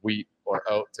wheat or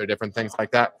oats or different things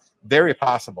like that. Very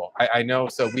possible. I know.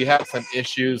 So we have some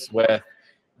issues with,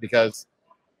 because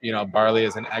barley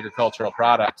is an agricultural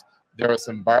product. There were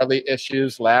some barley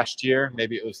issues last year,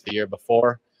 maybe it was the year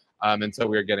before, and so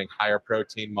we were getting higher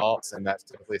protein malts, and that's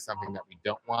typically something that we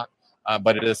don't want.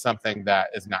 But it is something that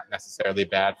is not necessarily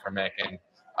bad for making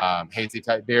hazy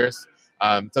type beers.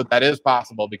 So that is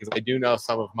possible, because I do know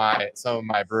some of my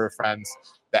brewer friends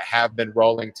that have been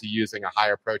rolling to using a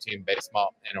higher protein base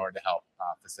malt in order to help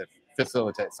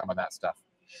facilitate some of that stuff.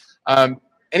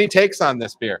 Any takes on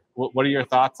this beer? What are your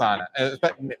thoughts on it?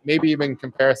 Maybe even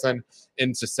comparison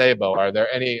into Sabo. Are there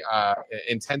any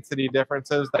intensity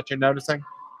differences that you're noticing?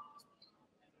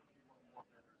 A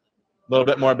little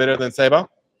bit more bitter than Sabo?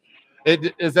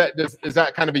 Is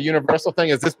that kind of a universal thing?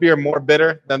 Is this beer more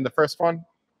bitter than the first one?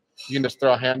 You can just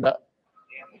throw a hand up.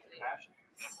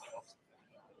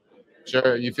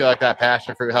 Sure, you feel like that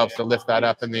passion fruit helps to lift that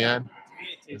up in the end?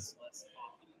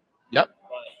 Yep.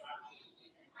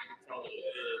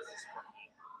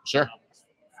 Sure.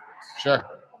 Sure.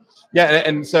 Yeah,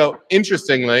 and so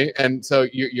interestingly, and so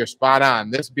you're spot on.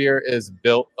 This beer is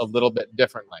built a little bit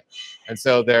differently, and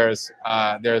so there's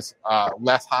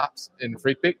less hops in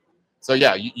Freak Beak. So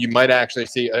yeah, you might actually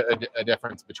see a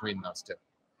difference between those two.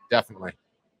 Definitely.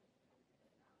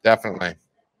 Definitely.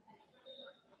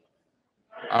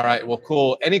 All right. Well,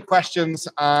 cool. Any questions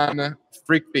on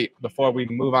Freak Beak before we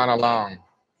move on along?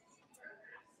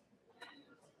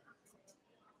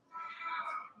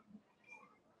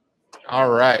 All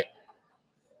right.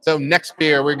 So next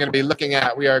beer we are going to be looking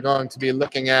at, actually, I'm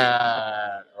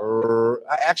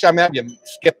going to have you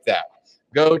skip that.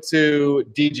 Go to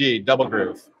DG, Double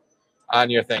Groove,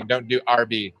 on your thing. Don't do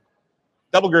RB.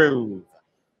 Double Groove.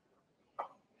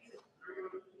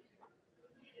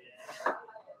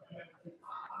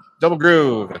 Double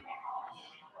Groove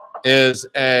is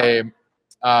a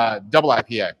double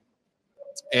IPA.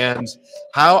 And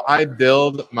how I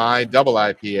build my double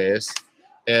IPAs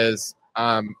is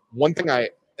one thing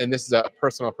and this is a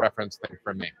personal preference thing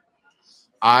for me.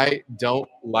 I don't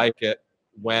like it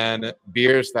when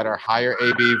beers that are higher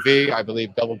ABV, I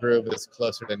believe Double Groove is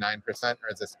closer to 9%, or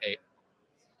is this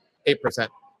 8%?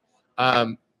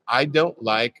 I don't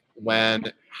like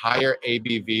when higher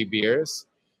ABV beers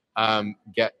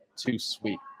get too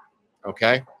sweet,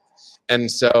 okay? And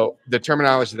so the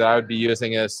terminology that I would be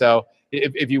using is, so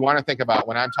if you want to think about,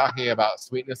 when I'm talking about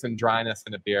sweetness and dryness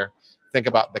in a beer, think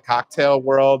about the cocktail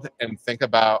world and think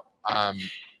about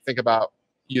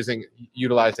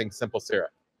utilizing simple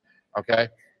syrup. Okay,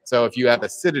 so if you have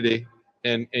acidity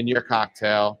in your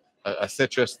cocktail, a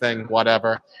citrus thing,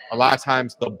 whatever, a lot of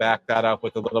times they'll back that up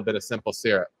with a little bit of simple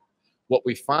syrup. What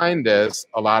we find is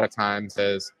a lot of times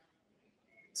is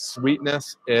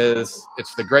sweetness it's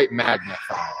the great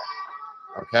magnifier.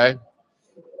 Okay,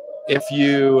 if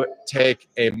you take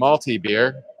a malty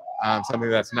beer, something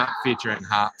that's not featuring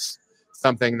hops,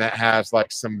 something that has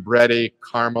like some bready,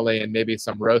 caramely, and maybe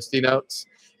some roasty notes,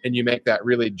 and you make that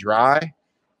really dry,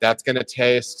 that's going to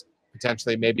taste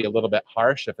potentially maybe a little bit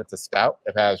harsh if it's a stout,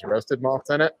 if it has roasted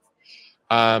malts in it.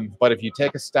 But if you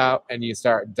take a stout and you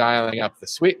start dialing up the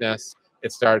sweetness,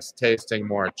 it starts tasting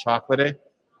more chocolatey,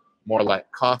 more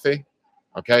like coffee.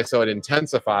 Okay, so it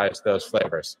intensifies those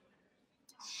flavors.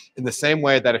 In the same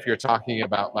way that if you're talking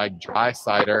about like dry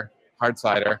cider, hard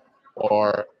cider,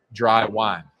 or dry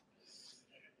wine.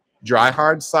 Dry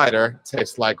hard cider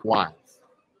tastes like wine.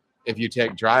 If you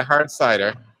take dry hard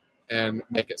cider and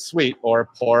make it sweet or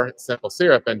pour simple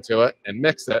syrup into it and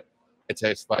mix it, it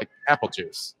tastes like apple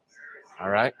juice. All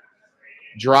right?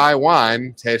 Dry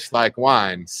wine tastes like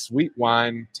wine. Sweet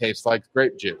wine tastes like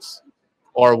grape juice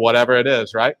or whatever it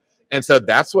is, right? And so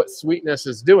that's what sweetness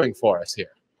is doing for us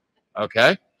here.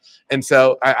 Okay? And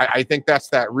so I think that's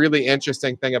that really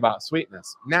interesting thing about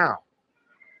sweetness. Now,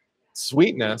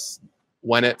 sweetness,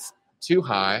 when it's too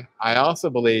high, I also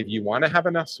believe you want to have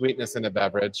enough sweetness in a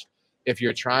beverage. If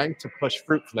you're trying to push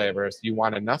fruit flavors, you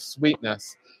want enough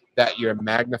sweetness that you're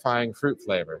magnifying fruit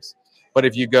flavors. But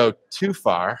if you go too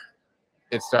far,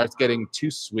 it starts getting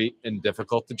too sweet and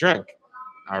difficult to drink.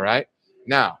 All right?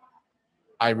 Now,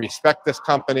 I respect this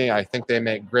company. I think they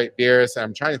make great beers.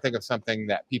 I'm trying to think of something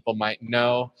that people might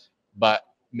know, but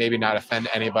maybe not offend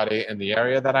anybody in the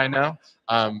area that I know.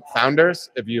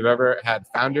 Founders, if you've ever had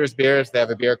Founders beers, they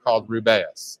have a beer called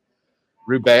Rubaeus.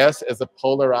 Rubaeus is a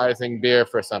polarizing beer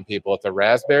for some people. It's a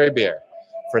raspberry beer.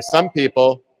 For some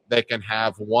people, they can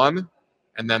have one,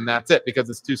 and then that's it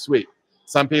because it's too sweet.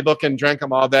 Some people can drink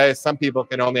them all day. Some people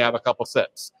can only have a couple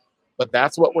sips. But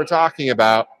that's what we're talking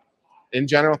about. In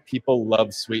general, people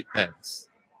love sweet things.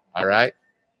 All right?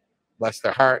 Bless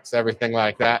their hearts, everything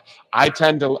like that. I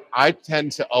tend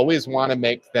to always want to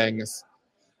make things.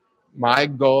 My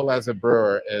goal as a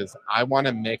brewer is I want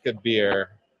to make a beer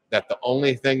that the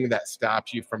only thing that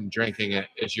stops you from drinking it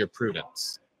is your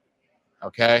prudence.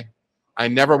 Okay? I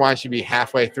never want you to be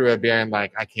halfway through a beer and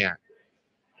like, I can't.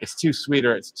 It's too sweet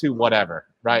or it's too whatever,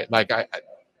 right? Like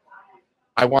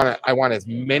I want as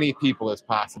many people as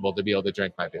possible to be able to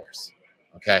drink my beers.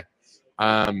 Okay.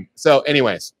 So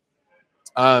anyways,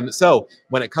 so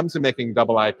when it comes to making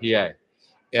double IPA,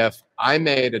 if I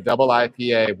made a double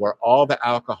IPA where all the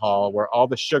alcohol, where all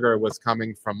the sugar was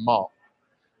coming from malt,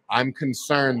 I'm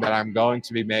concerned that I'm going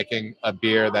to be making a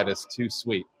beer that is too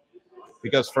sweet.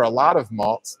 Because for a lot of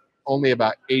malts, only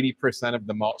about 80% of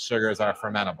the malt sugars are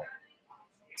fermentable.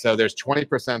 So there's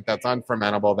 20% that's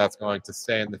unfermentable that's going to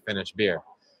stay in the finished beer.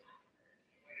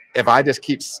 If I just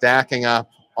keep stacking up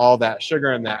all that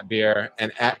sugar in that beer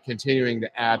and continuing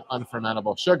to add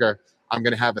unfermentable sugar, I'm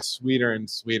going to have a sweeter and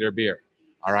sweeter beer.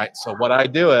 All right. So what I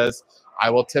do is I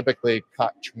will typically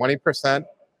cut 20%,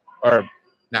 or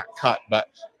not cut, but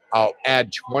I'll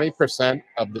add 20%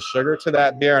 of the sugar to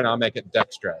that beer and I'll make it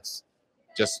dextrose,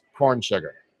 just corn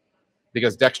sugar,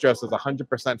 because dextrose is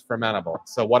 100% fermentable.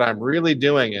 So what I'm really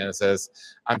doing is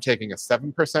I'm taking a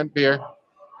 7% beer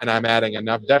and I'm adding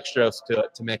enough dextrose to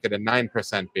it to make it a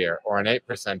 9% beer or an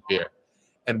 8% beer.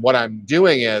 And what I'm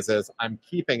doing is I'm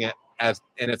keeping it and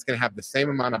it's going to have the same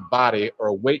amount of body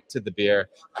or weight to the beer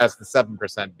as the 7%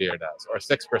 beer does, or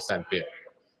 6% beer.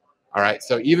 All right.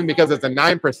 So even because it's a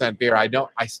 9% beer,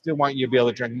 I still want you to be able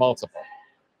to drink multiple,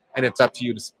 and it's up to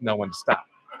you to know when to stop.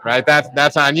 Right.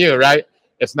 That's on you. Right.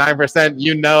 It's 9%.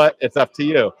 You know it. It's up to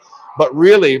you. But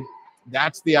really,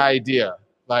 that's the idea.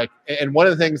 Like, and one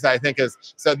of the things I think is,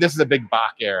 so this is a big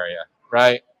Bach area,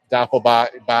 right?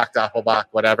 Doppelbock,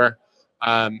 whatever.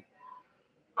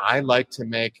 I like to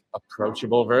make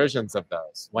approachable versions of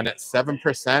those. When it's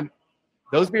 7%,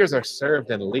 those beers are served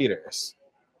in liters.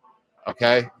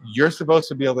 Okay, you're supposed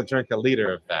to be able to drink a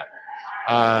liter of that.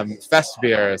 Fest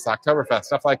beers, Oktoberfest,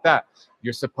 stuff like that.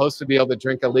 You're supposed to be able to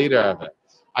drink a liter of it.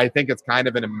 I think it's kind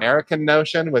of an American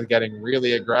notion with getting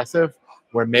really aggressive,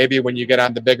 where maybe when you get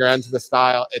on the bigger ends of the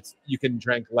style, you can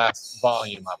drink less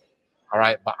volume of it. All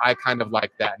right, but I kind of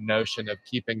like that notion of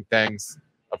keeping things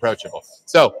approachable.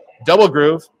 So Double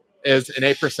Groove is an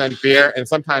 8% beer, and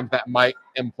sometimes that might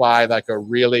imply like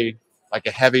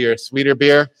a heavier, sweeter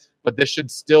beer, but this should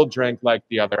still drink like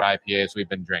the other IPAs we've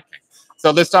been drinking.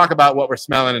 So let's talk about what we're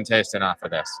smelling and tasting off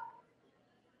of this.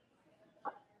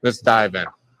 Let's dive in.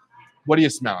 What are you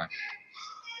smelling?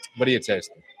 What are you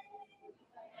tasting?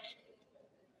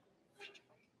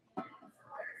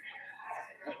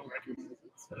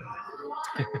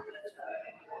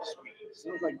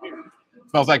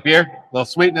 Smells like beer. A little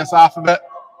sweetness off of it.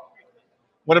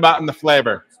 What about in the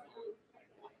flavor?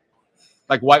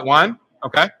 Like white wine?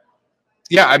 Okay.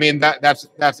 Yeah, I mean that's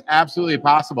absolutely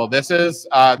possible. This is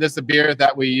a beer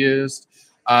that we used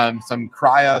some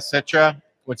Cryo Citra,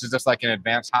 which is just like an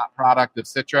advanced hop product of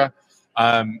Citra.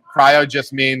 Cryo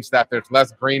just means that there's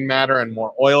less green matter and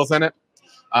more oils in it.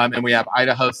 And we have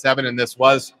Idaho 7, and this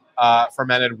was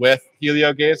fermented with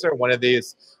Heliogazer, one of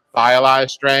these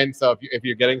violized strains. So if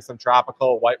you're getting some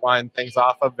tropical white wine things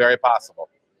off of, very possible.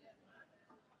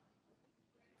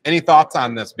 Any thoughts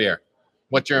on this beer?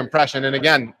 What's your impression? And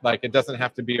again, like, it doesn't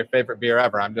have to be your favorite beer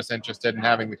ever. I'm just interested in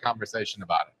having the conversation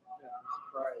about it. Yeah,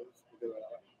 I'm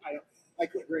surprised. I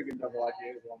quit drinking double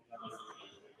IPA a long time ago.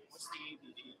 What's the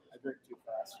ABV? I drink too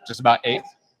fast. Just about 8?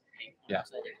 Yeah.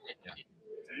 To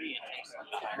me, it tastes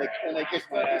like And they kick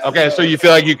my ass. Okay, so you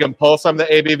feel like you can pull some of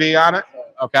the ABV on it?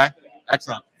 Okay,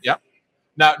 excellent. Yep.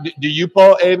 Now, do you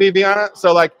pull ABV on it?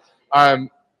 So, like,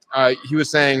 he was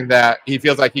saying that he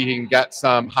feels like he can get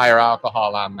some higher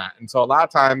alcohol on that. And so a lot of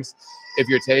times, if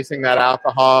you're tasting that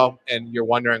alcohol and you're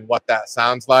wondering what that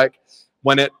sounds like,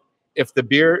 if the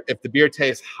beer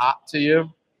tastes hot to you,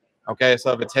 okay,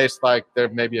 so if it tastes like there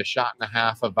may be a shot and a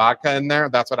half of vodka in there,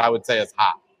 that's what I would say is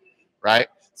hot, right?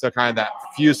 So kind of that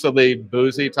fusily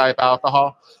boozy type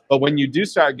alcohol. But when you do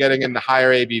start getting into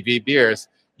higher ABV beers,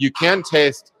 you can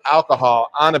taste alcohol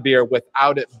on a beer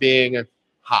without it being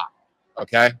hot.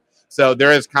 Okay, so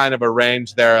there is kind of a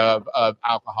range there of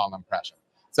alcohol impression.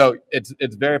 So it's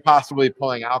very possibly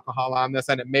pulling alcohol on this,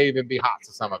 and it may even be hot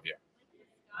to some of you.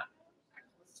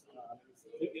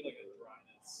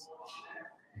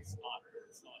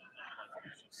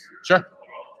 Sure.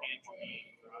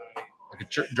 Like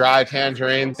a dry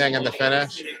tangerine thing in the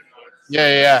finish.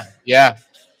 Yeah.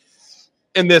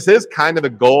 And this is kind of the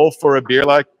goal for a beer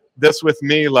like this with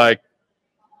me. Like,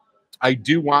 I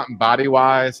do want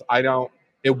body-wise.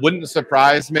 It wouldn't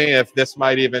surprise me if this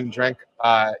might even drink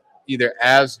either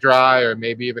as dry or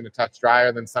maybe even a touch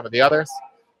drier than some of the others.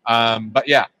 But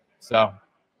yeah, so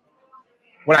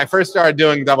when I first started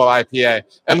doing double IPA,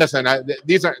 and listen,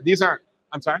 these aren't.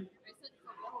 I'm sorry.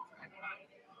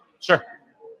 Sure,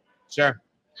 sure.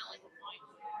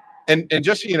 And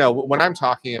just when I'm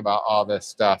talking about all this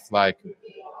stuff, like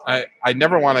I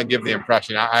never want to give the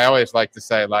impression. I always like to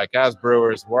say, like, as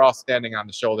brewers, we're all standing on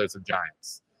the shoulders of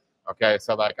giants. Okay,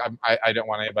 so like I don't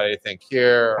want anybody to think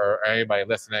here or anybody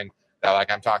listening that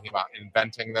like I'm talking about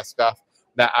inventing this stuff.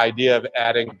 That idea of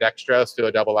adding dextrose to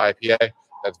a double IPA,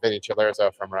 that's Vinny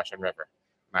Chilurzo from Russian River.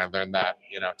 And I learned that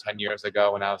 10 years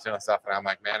ago when I was doing stuff, and I'm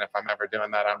like, man, if I'm ever doing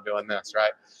that, I'm doing this,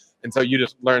 right? And so you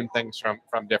just learn things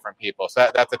from different people. So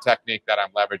that's a technique that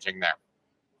I'm leveraging there.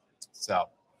 So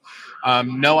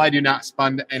no, I do not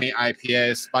spund any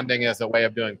IPAs. Spunding is a way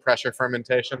of doing pressure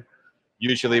fermentation.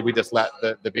 Usually we just let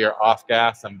the beer off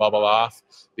gas and bubble off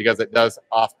because it does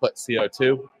off-put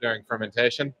CO2 during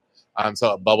fermentation.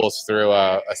 So it bubbles through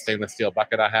a stainless steel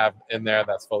bucket I have in there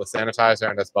that's full of sanitizer,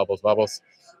 and just bubbles.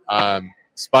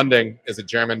 Spunding is a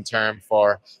German term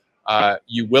for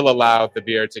you will allow the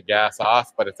beer to gas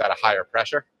off, but it's at a higher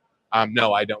pressure.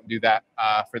 No, I don't do that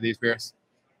for these beers,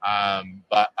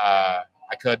 but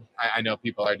I could. I know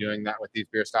people are doing that with these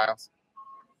beer styles.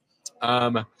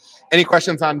 Any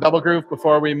questions on Double Groove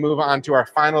before we move on to our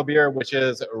final beer, which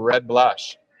is Red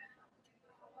Blush?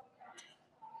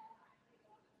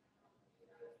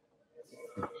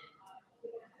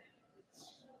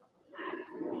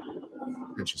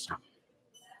 Interesting.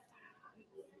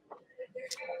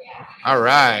 All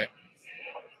right.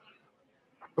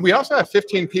 We also have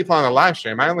 15 people on the live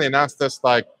stream. I only announced this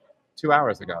like 2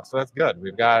 hours ago, so that's good.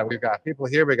 We've got people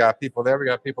here, we got people there, we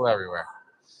got people everywhere.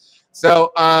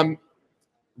 So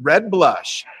Red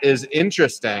Blush is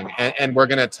interesting, and we're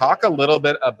going to talk a little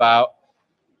bit about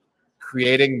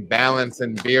creating balance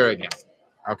in beer again.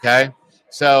 Okay,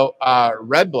 so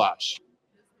Red Blush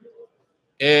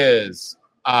is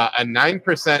a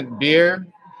 9% beer,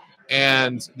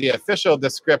 and the official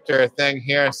descriptor thing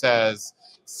here says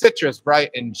citrus, bright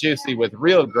and juicy with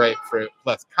real grapefruit,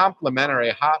 plus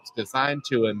complementary hops designed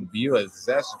to imbue a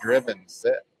zest-driven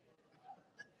sip,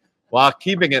 while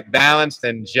keeping it balanced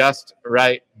and just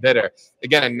right bitter.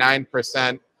 Again, a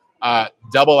 9%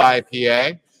 double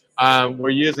IPA. We're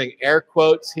using air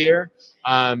quotes here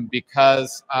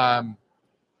because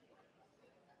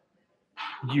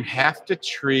you have to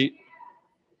treat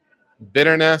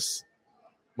bitterness.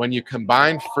 When you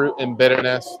combine fruit and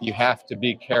bitterness, you have to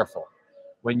be careful.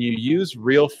 When you use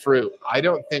real fruit, I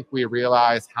don't think we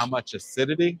realize how much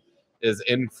acidity is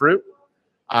in fruit.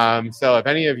 So if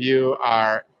any of you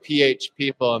are pH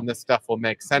people and this stuff will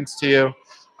make sense to you,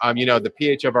 the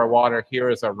pH of our water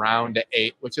here is around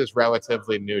 8, which is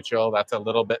relatively neutral. That's a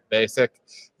little bit basic,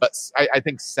 but I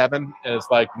think 7 is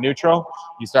like neutral.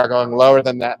 You start going lower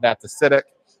than that, that's acidic.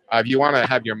 If you want to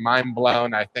have your mind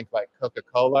blown, I think like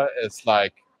Coca-Cola is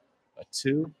like a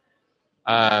 2.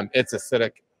 It's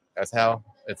acidic as hell.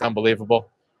 It's unbelievable.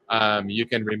 You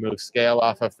can remove scale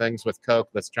off of things with Coke.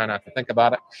 Let's try not to think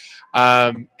about it.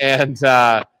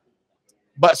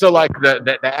 But so like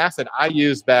the acid I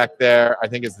used back there, I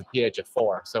think is the pH of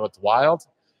 4. So it's wild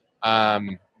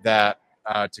that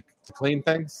to clean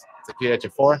things, it's a pH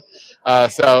of 4.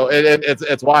 So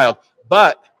it's wild.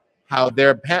 But how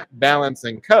they're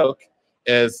balancing Coke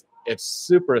is it's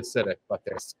super acidic, but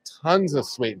there's tons of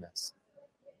sweetness,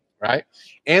 right?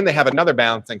 And they have another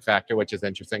balancing factor, which is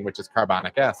interesting, which is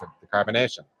carbonic acid, the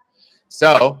carbonation.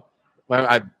 So when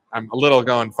I'm a little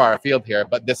going far afield here,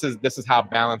 but this is how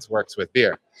balance works with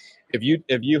beer. If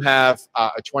you have a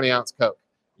 20-ounce Coke,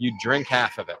 you drink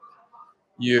half of it,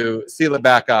 you seal it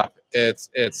back up. It's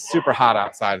super hot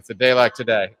outside. It's a day like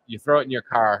today. You throw it in your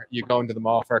car. You go into the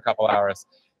mall for a couple hours.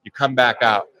 You come back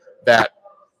out. That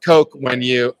Coke, when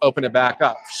you open it back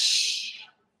up,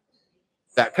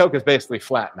 that Coke is basically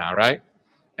flat now, right?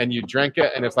 And you drink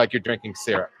it, and it's like you're drinking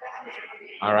syrup.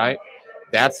 All right.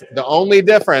 That's the only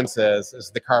difference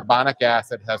is the carbonic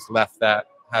acid has left that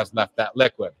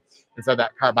liquid. And so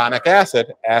that carbonic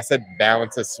acid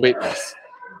balances sweetness.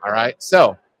 All right.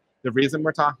 So the reason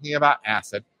we're talking about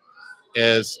acid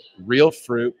is real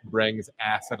fruit brings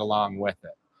acid along with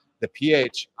it. The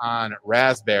pH on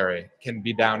raspberry can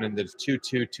be down in the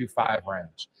 2.2, 2.5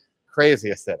 range.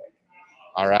 Crazy acidic.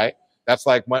 All right. That's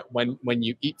like when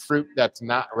you eat fruit that's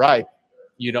not ripe,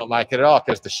 you don't like it at all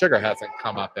because the sugar hasn't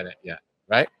come up in it yet.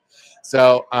 Right?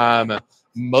 So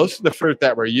most of the fruit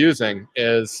that we're using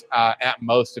is at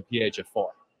most a pH of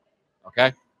 4.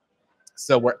 Okay?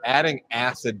 So we're adding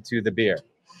acid to the beer.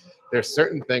 There's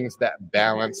certain things that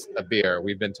balance a beer.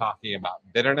 We've been talking about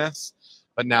bitterness,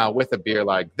 but now with a beer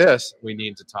like this, we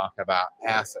need to talk about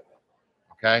acid.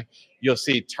 Okay? You'll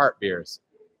see tart beers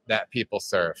that people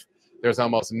serve. There's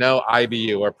almost no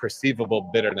IBU or perceivable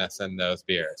bitterness in those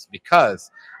beers,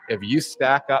 because if you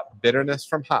stack up bitterness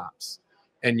from hops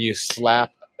and you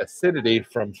slap acidity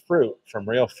from fruit, from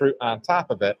real fruit on top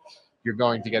of it, you're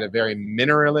going to get a very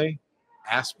minerally,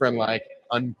 aspirin-like,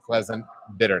 unpleasant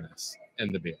bitterness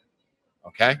in the beer.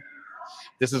 Okay?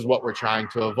 This is what we're trying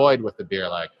to avoid with the beer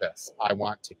like this. I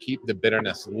want to keep the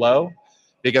bitterness low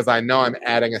because I know I'm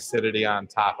adding acidity on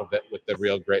top of it with the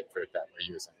real grapefruit that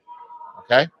we're using.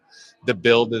 Okay? The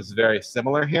build is very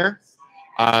similar here.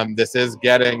 This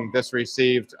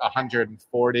received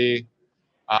 140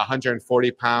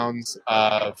 pounds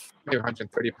of, maybe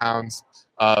 130 pounds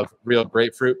of real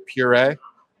grapefruit puree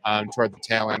toward the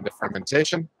tail end of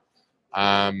fermentation.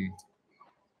 And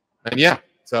yeah,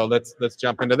 so let's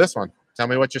jump into this one. Tell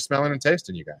me what you're smelling and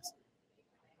tasting, you guys.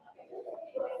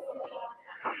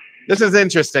 This is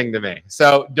interesting to me.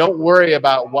 So don't worry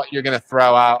about what you're going to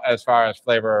throw out as far as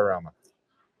flavor or aroma.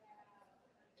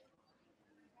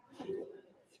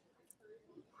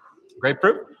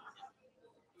 Grapefruit?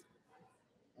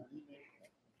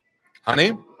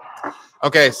 Honey?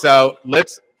 Okay, so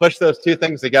let's push those two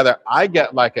things together. I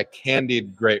get like a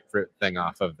candied grapefruit thing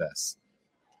off of this.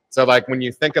 So like when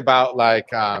you think about like,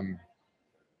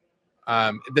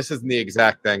 this isn't the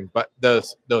exact thing, but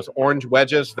those orange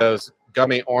wedges, those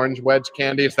gummy orange wedge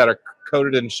candies that are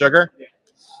coated in sugar,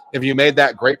 if you made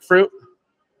that grapefruit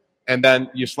and then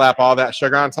you slap all that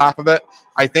sugar on top of it,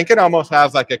 I think it almost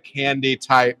has like a candy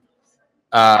type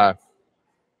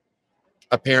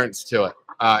appearance to it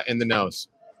in the nose.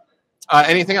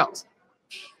 Anything else?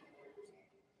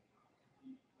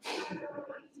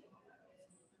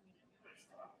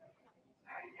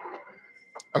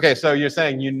 Okay, so you're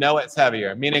saying you know it's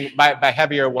heavier, meaning by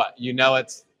heavier what? You know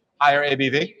it's higher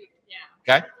ABV?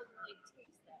 Yeah. Okay.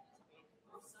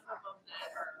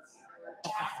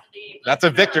 That's a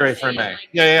victory for me.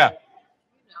 Yeah.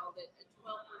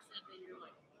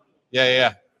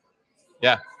 Yeah.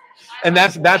 And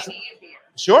that's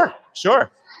sure.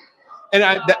 And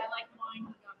I that,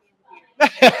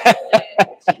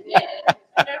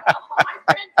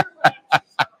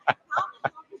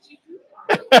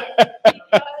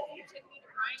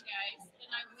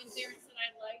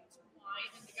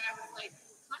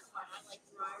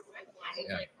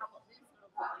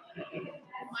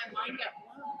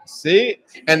 see,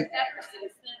 and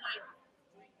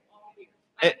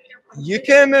you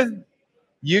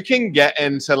can get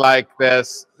into like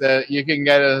this. You can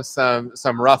get into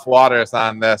some rough waters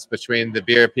on this between the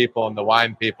beer people and the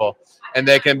wine people, and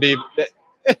they can be.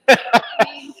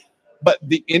 But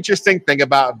the interesting thing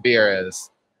about beer is,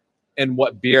 and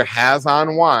what beer has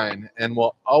on wine and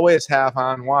will always have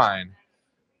on wine,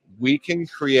 we can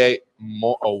create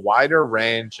a wider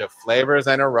range of flavors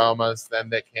and aromas than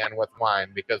they can with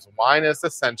wine, because wine is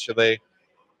essentially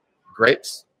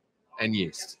grapes and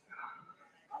yeast,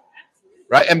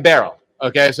 right? And barrel.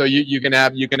 Okay, so you can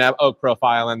have oak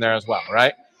profile in there as well,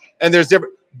 right? And there's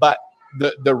different, but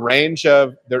the range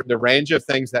of the range of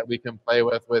things that we can play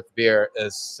with beer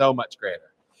is so much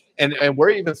greater. And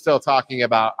we're even still talking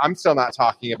about, I'm still not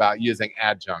talking about using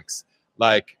adjuncts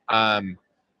like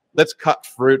let's cut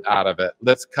fruit out of it.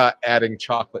 Let's cut adding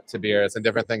chocolate to beers and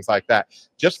different things like that.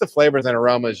 Just the flavors and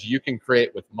aromas you can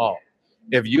create with malt.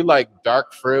 If you like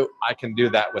dark fruit, I can do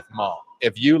that with malt.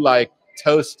 If you like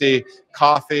toasty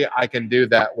coffee, I can do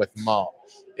that with malt.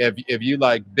 If you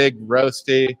like big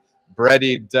roasty,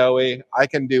 bready, doughy, I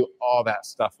can do all that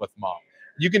stuff with malt.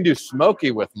 You can do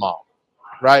smoky with malt,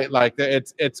 right? Like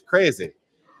it's crazy.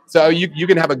 So you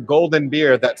can have a golden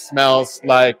beer that smells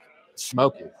like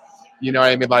smoky. You know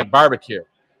what I mean? Like barbecue.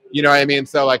 You know what I mean?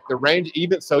 So like the range,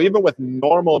 even with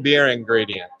normal beer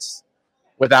ingredients,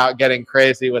 without getting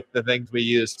crazy with the things we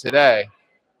use today,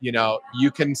 you know,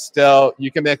 you can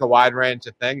make a wide range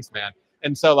of things, man.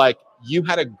 And so like you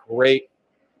had a great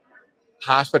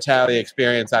hospitality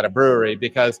experience at a brewery,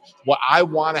 because what I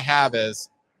want to have is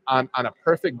on a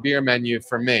perfect beer menu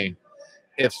for me,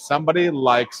 if somebody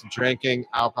likes drinking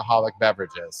alcoholic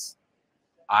beverages,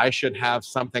 I should have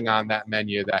something on that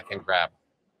menu that can grab.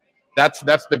 That's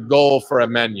the goal for a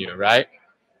menu, right?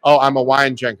 Oh, I'm a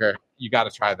wine drinker. You got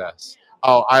to try this.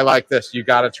 Oh, I like this. You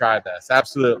got to try this.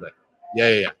 Absolutely.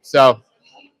 Yeah. So,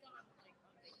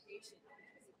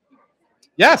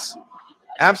 yes,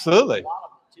 absolutely.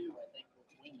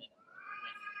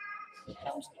 When it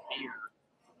comes to beer,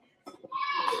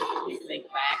 you think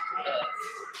back to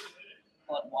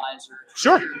Budweiser.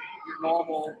 Sure. Your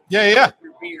normal. Yeah.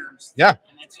 Your beers. Yeah.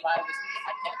 And that's what I've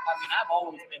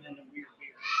always been into weird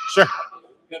beer. Sure.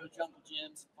 Go to Jungle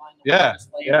Gyms, find the Yeah.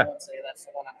 flavor and say that's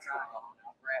the one I'm trying on.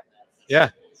 I'll grab that. Yeah.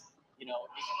 You know,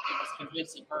 it was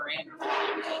convince her and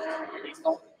these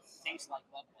don't taste like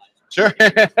Budweiser. Sure.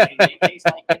 They taste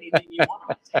like anything you want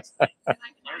them to taste like. And I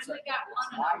finally got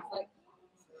one, and I was like,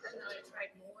 and then I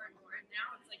tried more and more, and now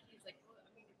it's like he's like, well, I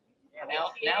mean, Yeah,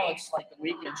 now it's like the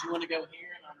weekends. You want to go here,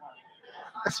 and I'm like,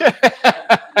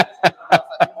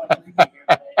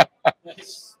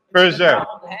 For sure.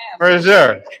 For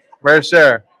sure. For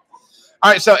sure.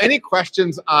 All right. So, any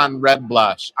questions on red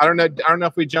blush? I don't know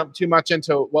if we jumped too much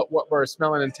into what we're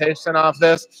smelling and tasting off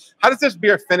this. How does this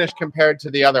beer finish compared to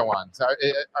the other ones?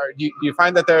 Do you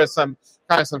find that there is some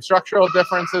structural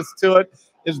differences to it?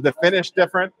 Is the finish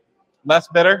different? Less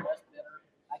bitter?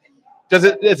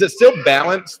 Is it still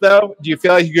balanced though? Do you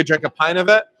feel like you could drink a pint of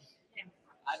it?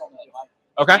 I don't know.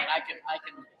 Okay. I mean,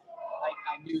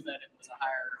 I knew that it was a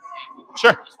higher ABV.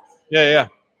 Sure. Yeah.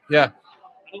 I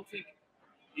don't think,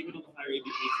 even on the higher ABV, if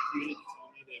you didn't tell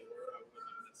me they were, I wouldn't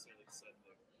have necessarily said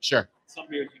that. Sure. Some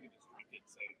beers you can just drink it and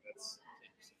say that's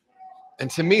 10%. And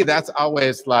to me, that's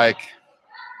always like,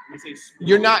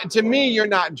 you're not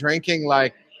drinking,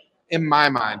 like, in my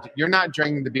mind, you're not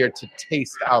drinking the beer to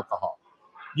taste alcohol.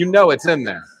 You know it's in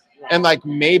there. And like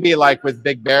maybe like with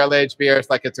big barrel aged beers,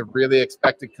 like it's a really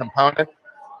expected component.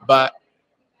 But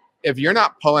if you're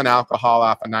not pulling alcohol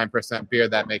off a 9% beer,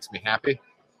 that makes me happy.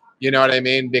 You know what I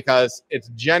mean? Because it's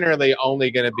generally only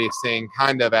going to be seen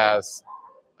kind of as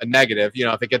a negative,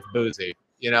 if it gets boozy,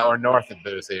 or north of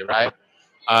boozy, right?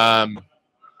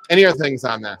 Any other things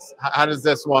on this? How does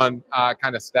this one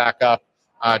kind of stack up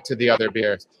to the other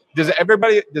beers? Does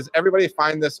everybody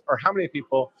find this, or how many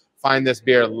people find this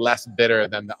beer less bitter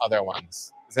than the other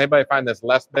ones? Does anybody find this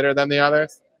less bitter than the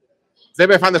others? Does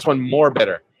anybody find this one more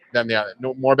bitter than the other?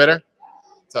 No, more bitter?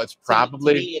 So it's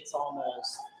probably... To me, it's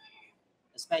almost,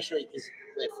 especially because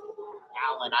with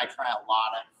Alan, I try a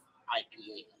lot of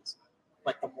IPAs,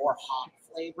 but the more hop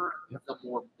flavor, the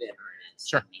more bitter it is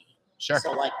Sure. to me. Sure.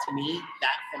 So, like, to me,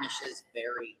 that finishes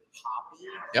very hoppy,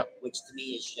 Yep. which to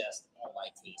me is just all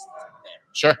I taste is bitter.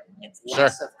 Sure. It's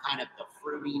less of kind of the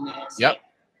fruitiness. Yep. Like,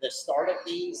 the start of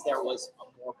these, there was a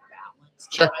more balance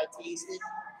to Sure. what I tasted,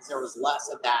 because there was less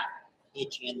of that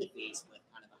itchy in the face with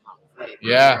kind of the hop flavor.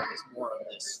 Yeah. There was more of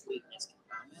the sweetness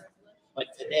component.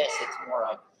 But to this, it's more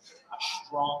of a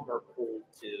stronger pull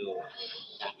to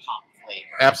that hop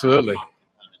flavor. Absolutely. Hop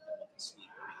component of the sweet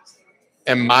taste.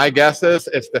 And my guess is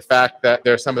it's the fact that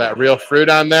there's some of that real fruit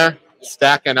on there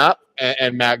stacking up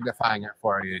and magnifying it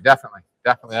for you. Definitely.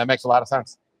 That makes a lot of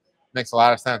sense. Makes a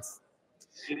lot of sense.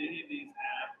 Did any of these have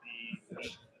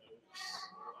the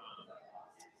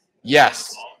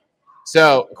Yes.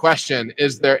 So, question,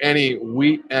 is there any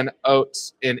wheat and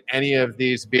oats in any of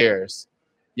these beers?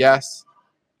 Yes,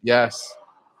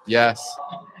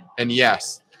 and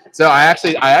yes. So I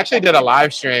actually did a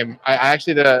live stream. I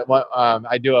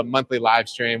do a monthly live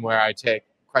stream where I take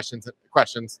questions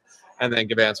and then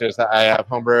give answers. I have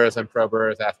home brewers and pro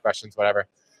brewers ask questions, whatever.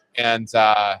 And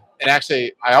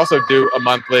actually, I also do a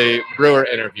monthly brewer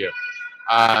interview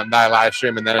that I live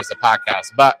stream, and then it's a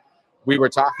podcast. But we were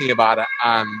talking about it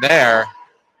on there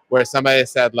where somebody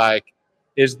said, like,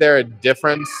 is there a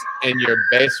difference in your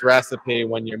base recipe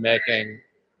when you're making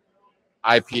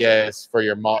IPAs for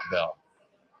your malt bill?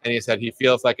 And he said he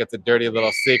feels like it's a dirty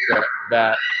little secret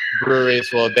that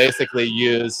breweries will basically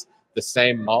use the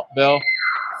same malt bill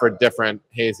for different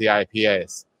hazy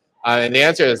IPAs. And the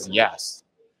answer is yes.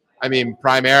 I mean,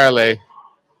 primarily,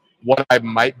 what I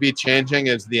might be changing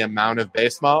is the amount of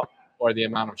base malt or the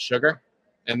amount of sugar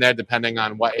in there, depending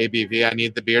on what ABV I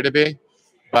need the beer to be.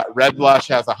 But Red Blush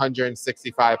has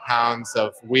 165 pounds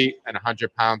of wheat and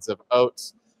 100 pounds of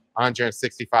oats,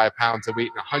 165 pounds of wheat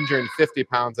and 150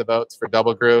 pounds of oats for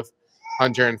double groove,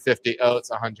 150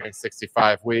 oats,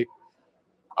 165 wheat,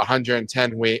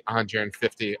 110 wheat,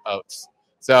 150 oats.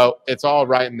 So it's all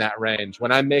right in that range.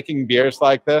 When I'm making beers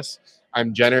like this,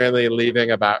 I'm generally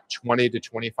leaving about 20 to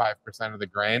 25% of the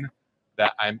grain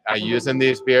that I use in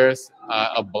these beers,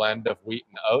 a blend of wheat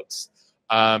and oats.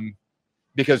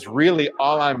 Because really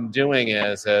all I'm doing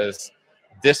is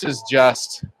this is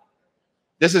just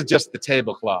the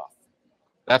tablecloth.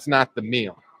 That's not the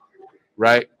meal,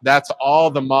 right? That's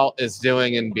all the malt is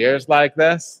doing in beers like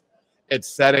this. It's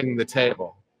setting the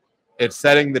table. It's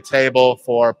setting the table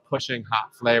for pushing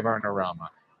hot flavor and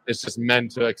aroma. It's just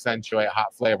meant to accentuate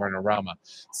hot flavor and aroma.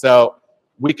 So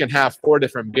we can have 4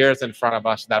 different beers in front of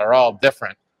us that are all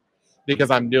different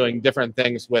because I'm doing different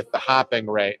things with the hopping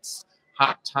rates,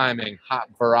 hop timing, hop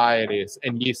varieties,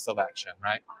 and yeast selection,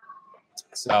 right?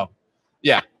 So,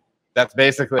 yeah, that's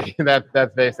basically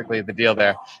the deal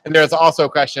there. And there's also a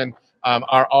question: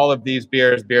 are all of these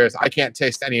beers? I can't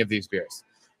taste any of these beers.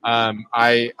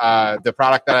 The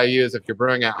product that I use, if you're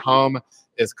brewing at home,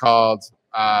 is called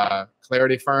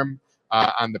Clarity Firm.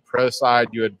 On the pro side,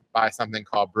 you would buy something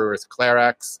called Brewer's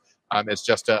Clarex. It's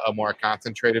just a more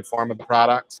concentrated form of the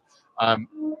product.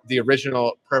 The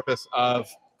original purpose of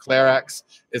Clarex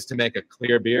is to make a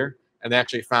clear beer, and they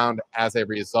actually found as a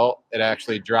result, it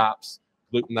actually drops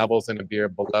gluten levels in a beer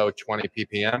below 20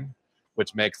 ppm,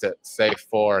 which makes it safe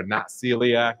for not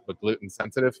celiac, but gluten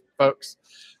sensitive folks.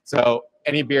 So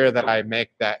any beer that I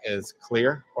make that is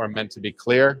clear or meant to be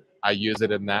clear, I use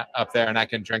it in that up there, and I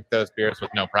can drink those beers with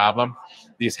no problem.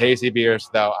 These hazy beers,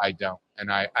 though, I don't,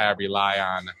 and I rely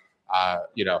on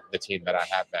the team that I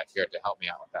have back here to help me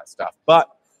out with that stuff. But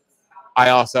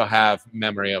I also have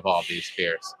memory of all these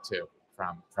beers too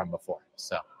from before.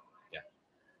 So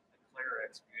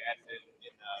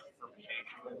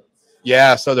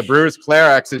yeah, so the Brewer's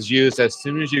Clarex is used as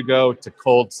soon as you go to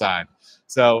cold side.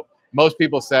 So most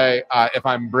people say if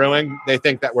I'm brewing, they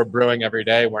think that we're brewing every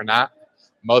day. We're not.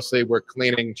 Mostly we're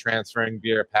cleaning, transferring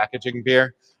beer, packaging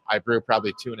beer. I brew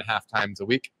probably 2.5 times a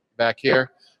week back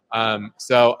here.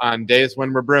 So on days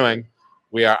when we're brewing,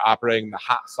 we are operating the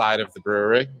hot side of the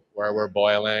brewery where we're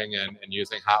boiling and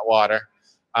using hot water.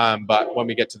 But when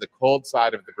we get to the cold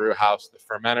side of the brew house, the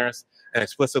fermenters, and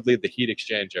explicitly the heat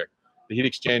exchanger. The heat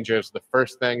exchanger is the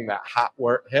first thing that hot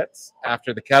wort hits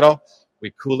after the kettle.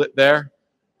 We cool it there,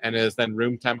 and it is then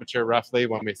room temperature roughly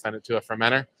when we send it to a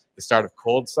fermenter. The start of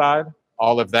cold side,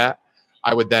 all of that,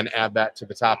 I would then add that to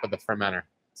the top of the fermenter.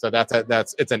 So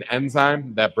it's an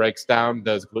enzyme that breaks down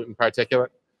those gluten particulate,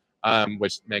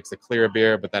 which makes a clear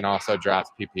beer, but then also drops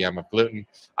ppm of gluten.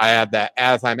 I add that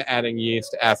as I'm adding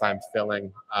yeast, as I'm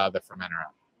filling the fermenter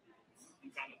up.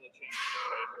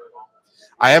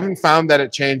 I haven't found that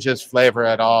it changes flavor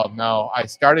at all. No, I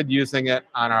started using it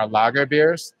on our lager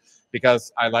beers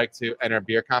because I like to enter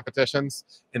beer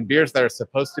competitions. In beers that are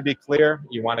supposed to be clear,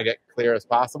 you want to get clear as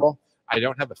possible. I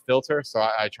don't have a filter, so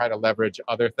I try to leverage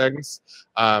other things,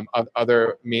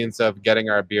 other means of getting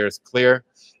our beers clear.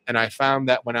 And I found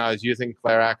that when I was using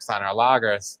Clarex on our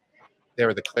lagers, they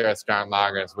were the clearest darn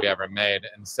lagers we ever made.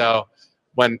 And so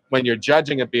when you're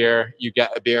judging a beer, you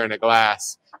get a beer in a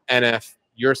glass, and if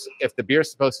the beer's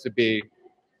supposed to be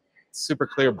super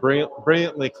clear,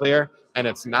 brilliantly clear, and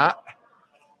it's not,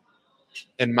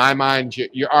 in my mind,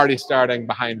 you're already starting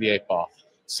behind the 8 ball.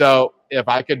 So if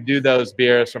I could do those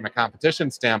beers from a competition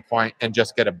standpoint and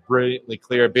just get a brilliantly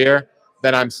clear beer,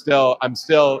 then I'm still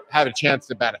have a chance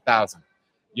to bet 1,000.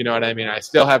 You know what I mean? I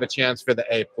still have a chance for the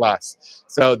A+.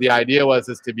 So the idea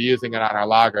is to be using it on our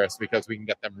lagers because we can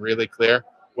get them really clear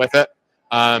with it.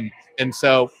 And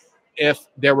so if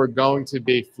there were going to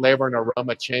be flavor and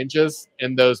aroma changes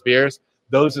in those beers,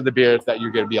 those are the beers that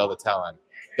you're going to be able to tell in.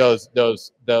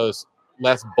 Those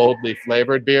less boldly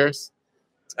flavored beers,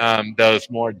 those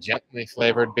more gently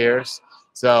flavored beers.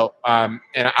 So, and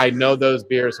I know those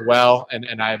beers well,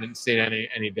 and I haven't seen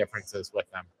any differences with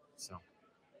them. So,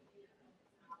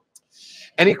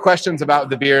 any questions about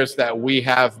the beers that we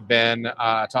have been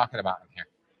talking about in here?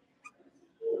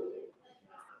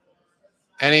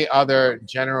 Any other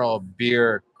general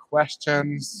beer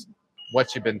questions?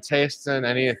 What you've been tasting?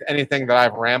 Anything that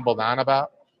I've rambled on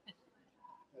about?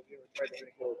 Have you ever tried to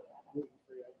make a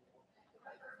gluten-free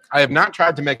IPA? I have not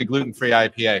tried to make a gluten-free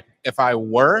IPA. If I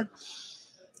were,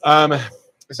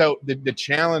 so the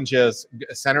challenge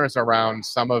centers around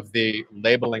some of the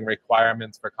labeling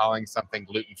requirements for calling something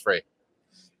gluten-free.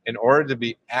 In order to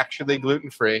be actually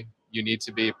gluten-free, you need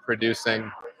to be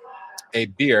producing a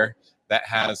beer that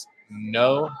has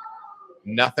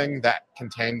nothing that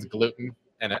contains gluten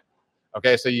in it.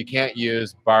 Okay, so you can't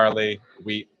use barley,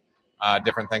 wheat,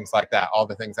 different things like that. All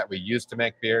the things that we use to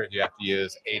make beer, you have to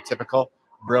use atypical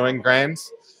brewing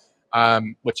grains,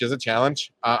 which is a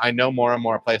challenge. I know more and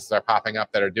more places are popping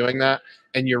up that are doing that,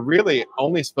 and you're really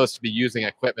only supposed to be using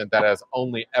equipment that has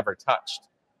only ever touched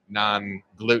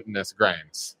non-glutinous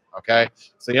grains. Okay,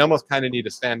 so you almost kind of need a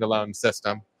standalone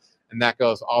system, and that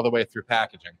goes all the way through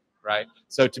packaging, right?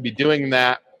 So to be doing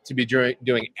that, to be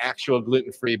doing actual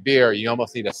gluten-free beer, you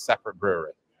almost need a separate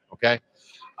brewery. Okay,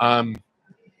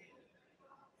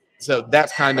 so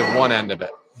that's kind of one end of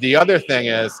it. The other thing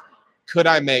is, could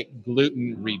I make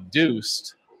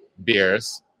gluten-reduced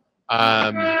beers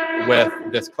with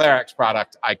this Clarex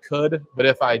product? I could, but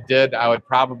if I did, I would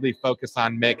probably focus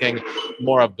on making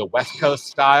more of the West Coast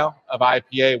style of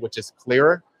IPA, which is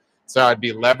clearer. So I'd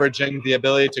be leveraging the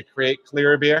ability to create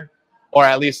clearer beer, or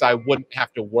at least I wouldn't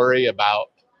have to worry about,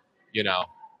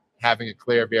 having a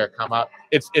clear beer come up.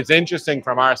 It's interesting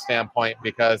from our standpoint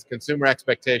because consumer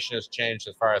expectation has changed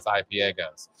as far as IPA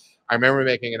goes. I remember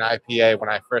making an IPA when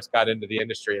I first got into the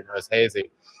industry and it was hazy,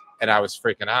 and I was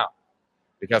freaking out.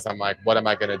 because I'm like, what am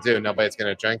I going to do? Nobody's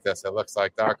going to drink this. It looks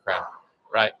like dog crap,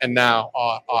 right? And now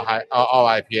all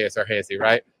IPAs are hazy,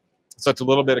 right? So it's a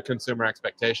little bit of consumer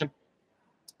expectation.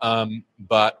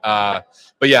 But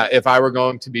yeah, if I were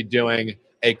going to be doing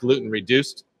a gluten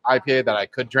reduced IPA that I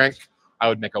could drink, I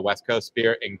would make a West Coast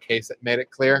beer in case it made it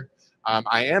clear.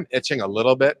 I am itching a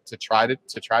little bit to try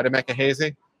to make a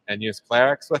hazy and use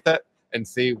Clerics with it and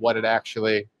see what it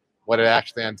actually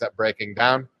ends up breaking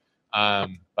down.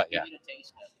 But yeah, You need a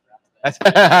taste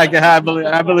tester. I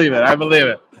believe it.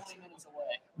 20 minutes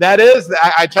away. That is,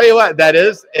 I tell you what, that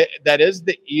is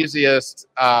the easiest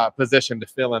position to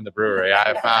fill in the brewery.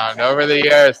 I found over the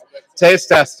years. Taste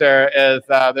tester is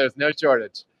there's no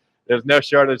shortage. There's no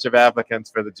shortage of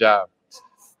applicants for the job.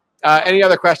 Any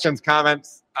other questions,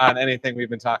 comments on anything we've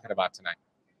been talking about tonight?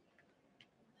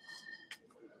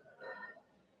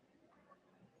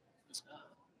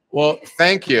 Well,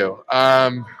 thank you.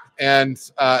 And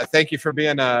thank you for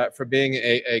being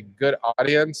a good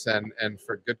audience and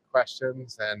for good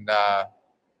questions. And I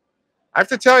have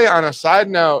to tell you, on a side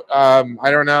note,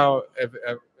 I don't know if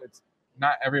it's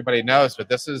not everybody knows, but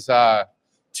this is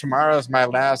tomorrow's my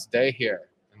last day here,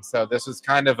 and so this is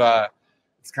kind of a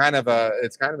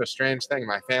strange thing.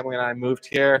 My family and I moved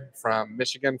here from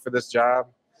Michigan for this job,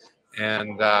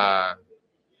 and I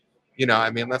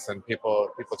mean, listen, people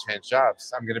change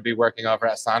jobs. I'm going to be working over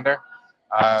at Sonder.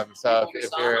 So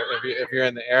if you're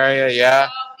in the area, yeah,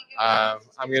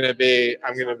 I'm gonna be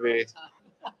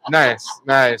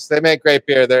nice. They make great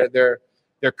beer.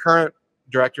 Their current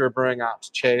director of brewing ops,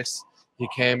 Chase, he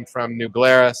came from New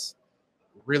Glarus.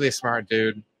 Really smart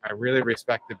dude. I really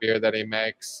respect the beer that he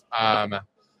makes. I'm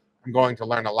going to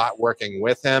learn a lot working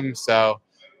with him. So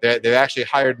they actually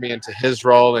hired me into his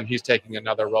role, and he's taking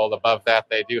another role above that.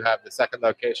 They do have the second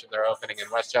location they're opening in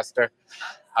Westchester.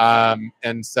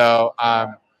 And so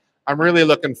I'm really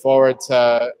looking forward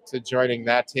to joining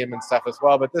that team and stuff as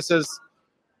well. But this is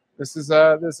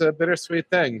a bittersweet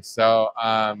thing. So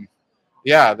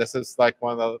yeah, this is like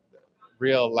one of the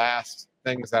real last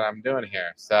things that I'm doing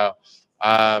here. So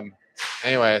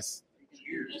anyways,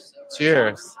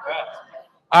 cheers.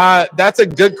 That's a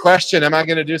good question. Am I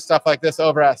going to do stuff like this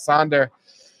over at Sonder?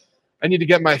 I need to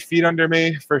get my feet under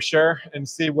me for sure and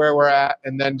see where we're at,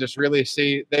 and then just really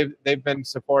see. They've been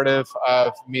supportive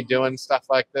of me doing stuff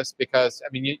like this because, I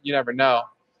mean, you never know.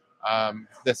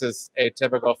 This is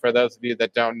atypical for those of you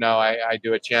that don't know. I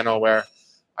do a channel where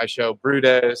I show brew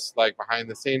days, like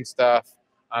behind the scenes stuff.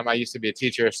 I used to be a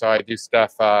teacher, so I do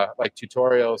stuff like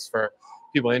tutorials for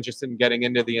people interested in getting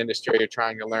into the industry or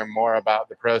trying to learn more about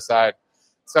the pro side,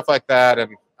 stuff like that.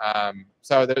 And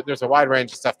so there's a wide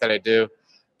range of stuff that I do.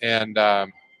 And,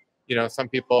 some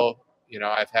people,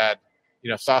 I've had,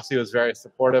 Saucy was very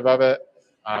supportive of it.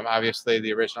 Obviously,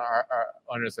 the original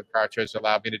owners of Cartridge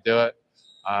allowed me to do it.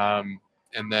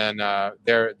 And then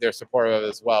they're supportive of it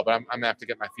as well. But I'm going to have to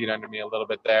get my feet under me a little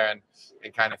bit there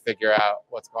and kind of figure out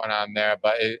what's going on there.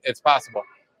 But it's possible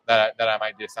that I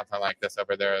might do something like this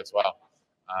over there as well.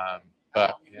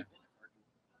 But, yeah.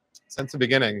 Since the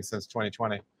beginning, since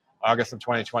 2020, August of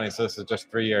 2020. So this is just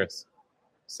 3 years.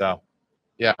 So.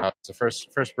 Yeah, it's the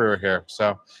first brewer here.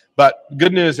 So, but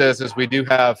good news is we do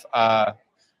have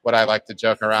what I like to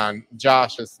joke around.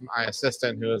 Josh is my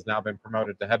assistant, who has now been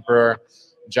promoted to head brewer.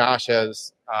 Josh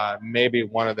is maybe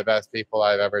one of the best people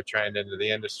I've ever trained into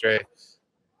the industry.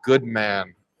 Good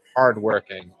man,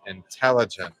 hardworking,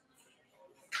 intelligent,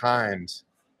 kind,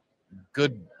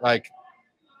 good. Like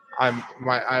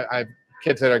I have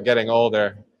kids that are getting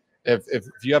older. If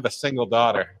you have a single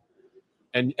daughter,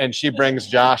 and she brings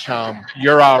Josh home,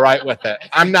 you're all right with it.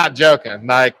 I'm not joking.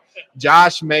 Like,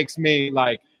 Josh makes me,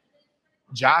 like,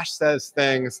 Josh says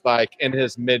things like in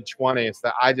his mid-20s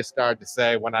that I just started to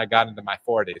say when I got into my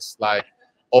 40s. Like,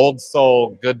 old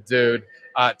soul, good dude,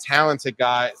 talented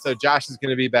guy. So Josh is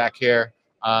going to be back here,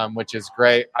 which is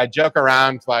great. I joke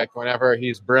around, like, whenever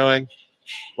he's brewing,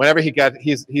 whenever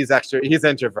he's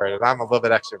introverted. I'm a little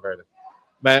bit extroverted.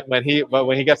 But when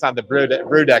he gets on the brew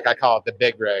deck, I call it the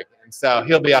big rig. And so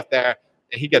he'll be up there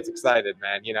and he gets excited,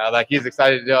 man. Like, he's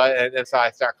excited to do it. And so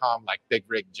I start calling him like Big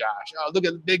Rig Josh. Oh, look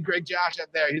at the Big Rig Josh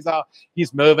up there.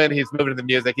 He's moving to the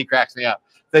music. He cracks me up.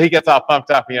 So he gets all pumped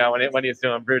up, when he's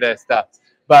doing brew day stuff.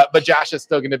 But Josh is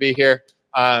still going to be here.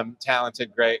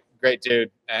 Talented, great dude.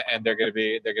 And they're going to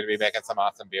be making some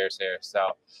awesome beers here. So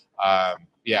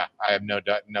yeah, I have no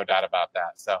doubt about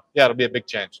that. So yeah, it'll be a big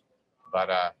change. But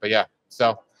yeah.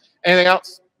 So, anything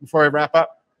else before we wrap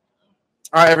up?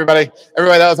 All right, everybody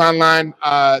that was online,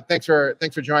 thanks for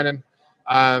joining.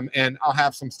 And I'll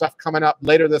have some stuff coming up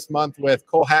later this month with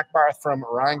Cole Hackbarth from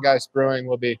Rheingeist Brewing.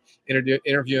 We'll be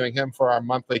interviewing him for our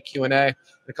monthly Q&A.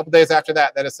 A couple days after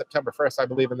that, that is September 1st, I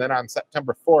believe. And then on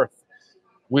September 4th,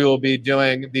 we will be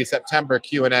doing the September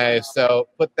Q&A. So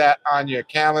put that on your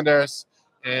calendars,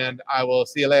 and I will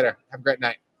see you later. Have a great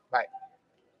night.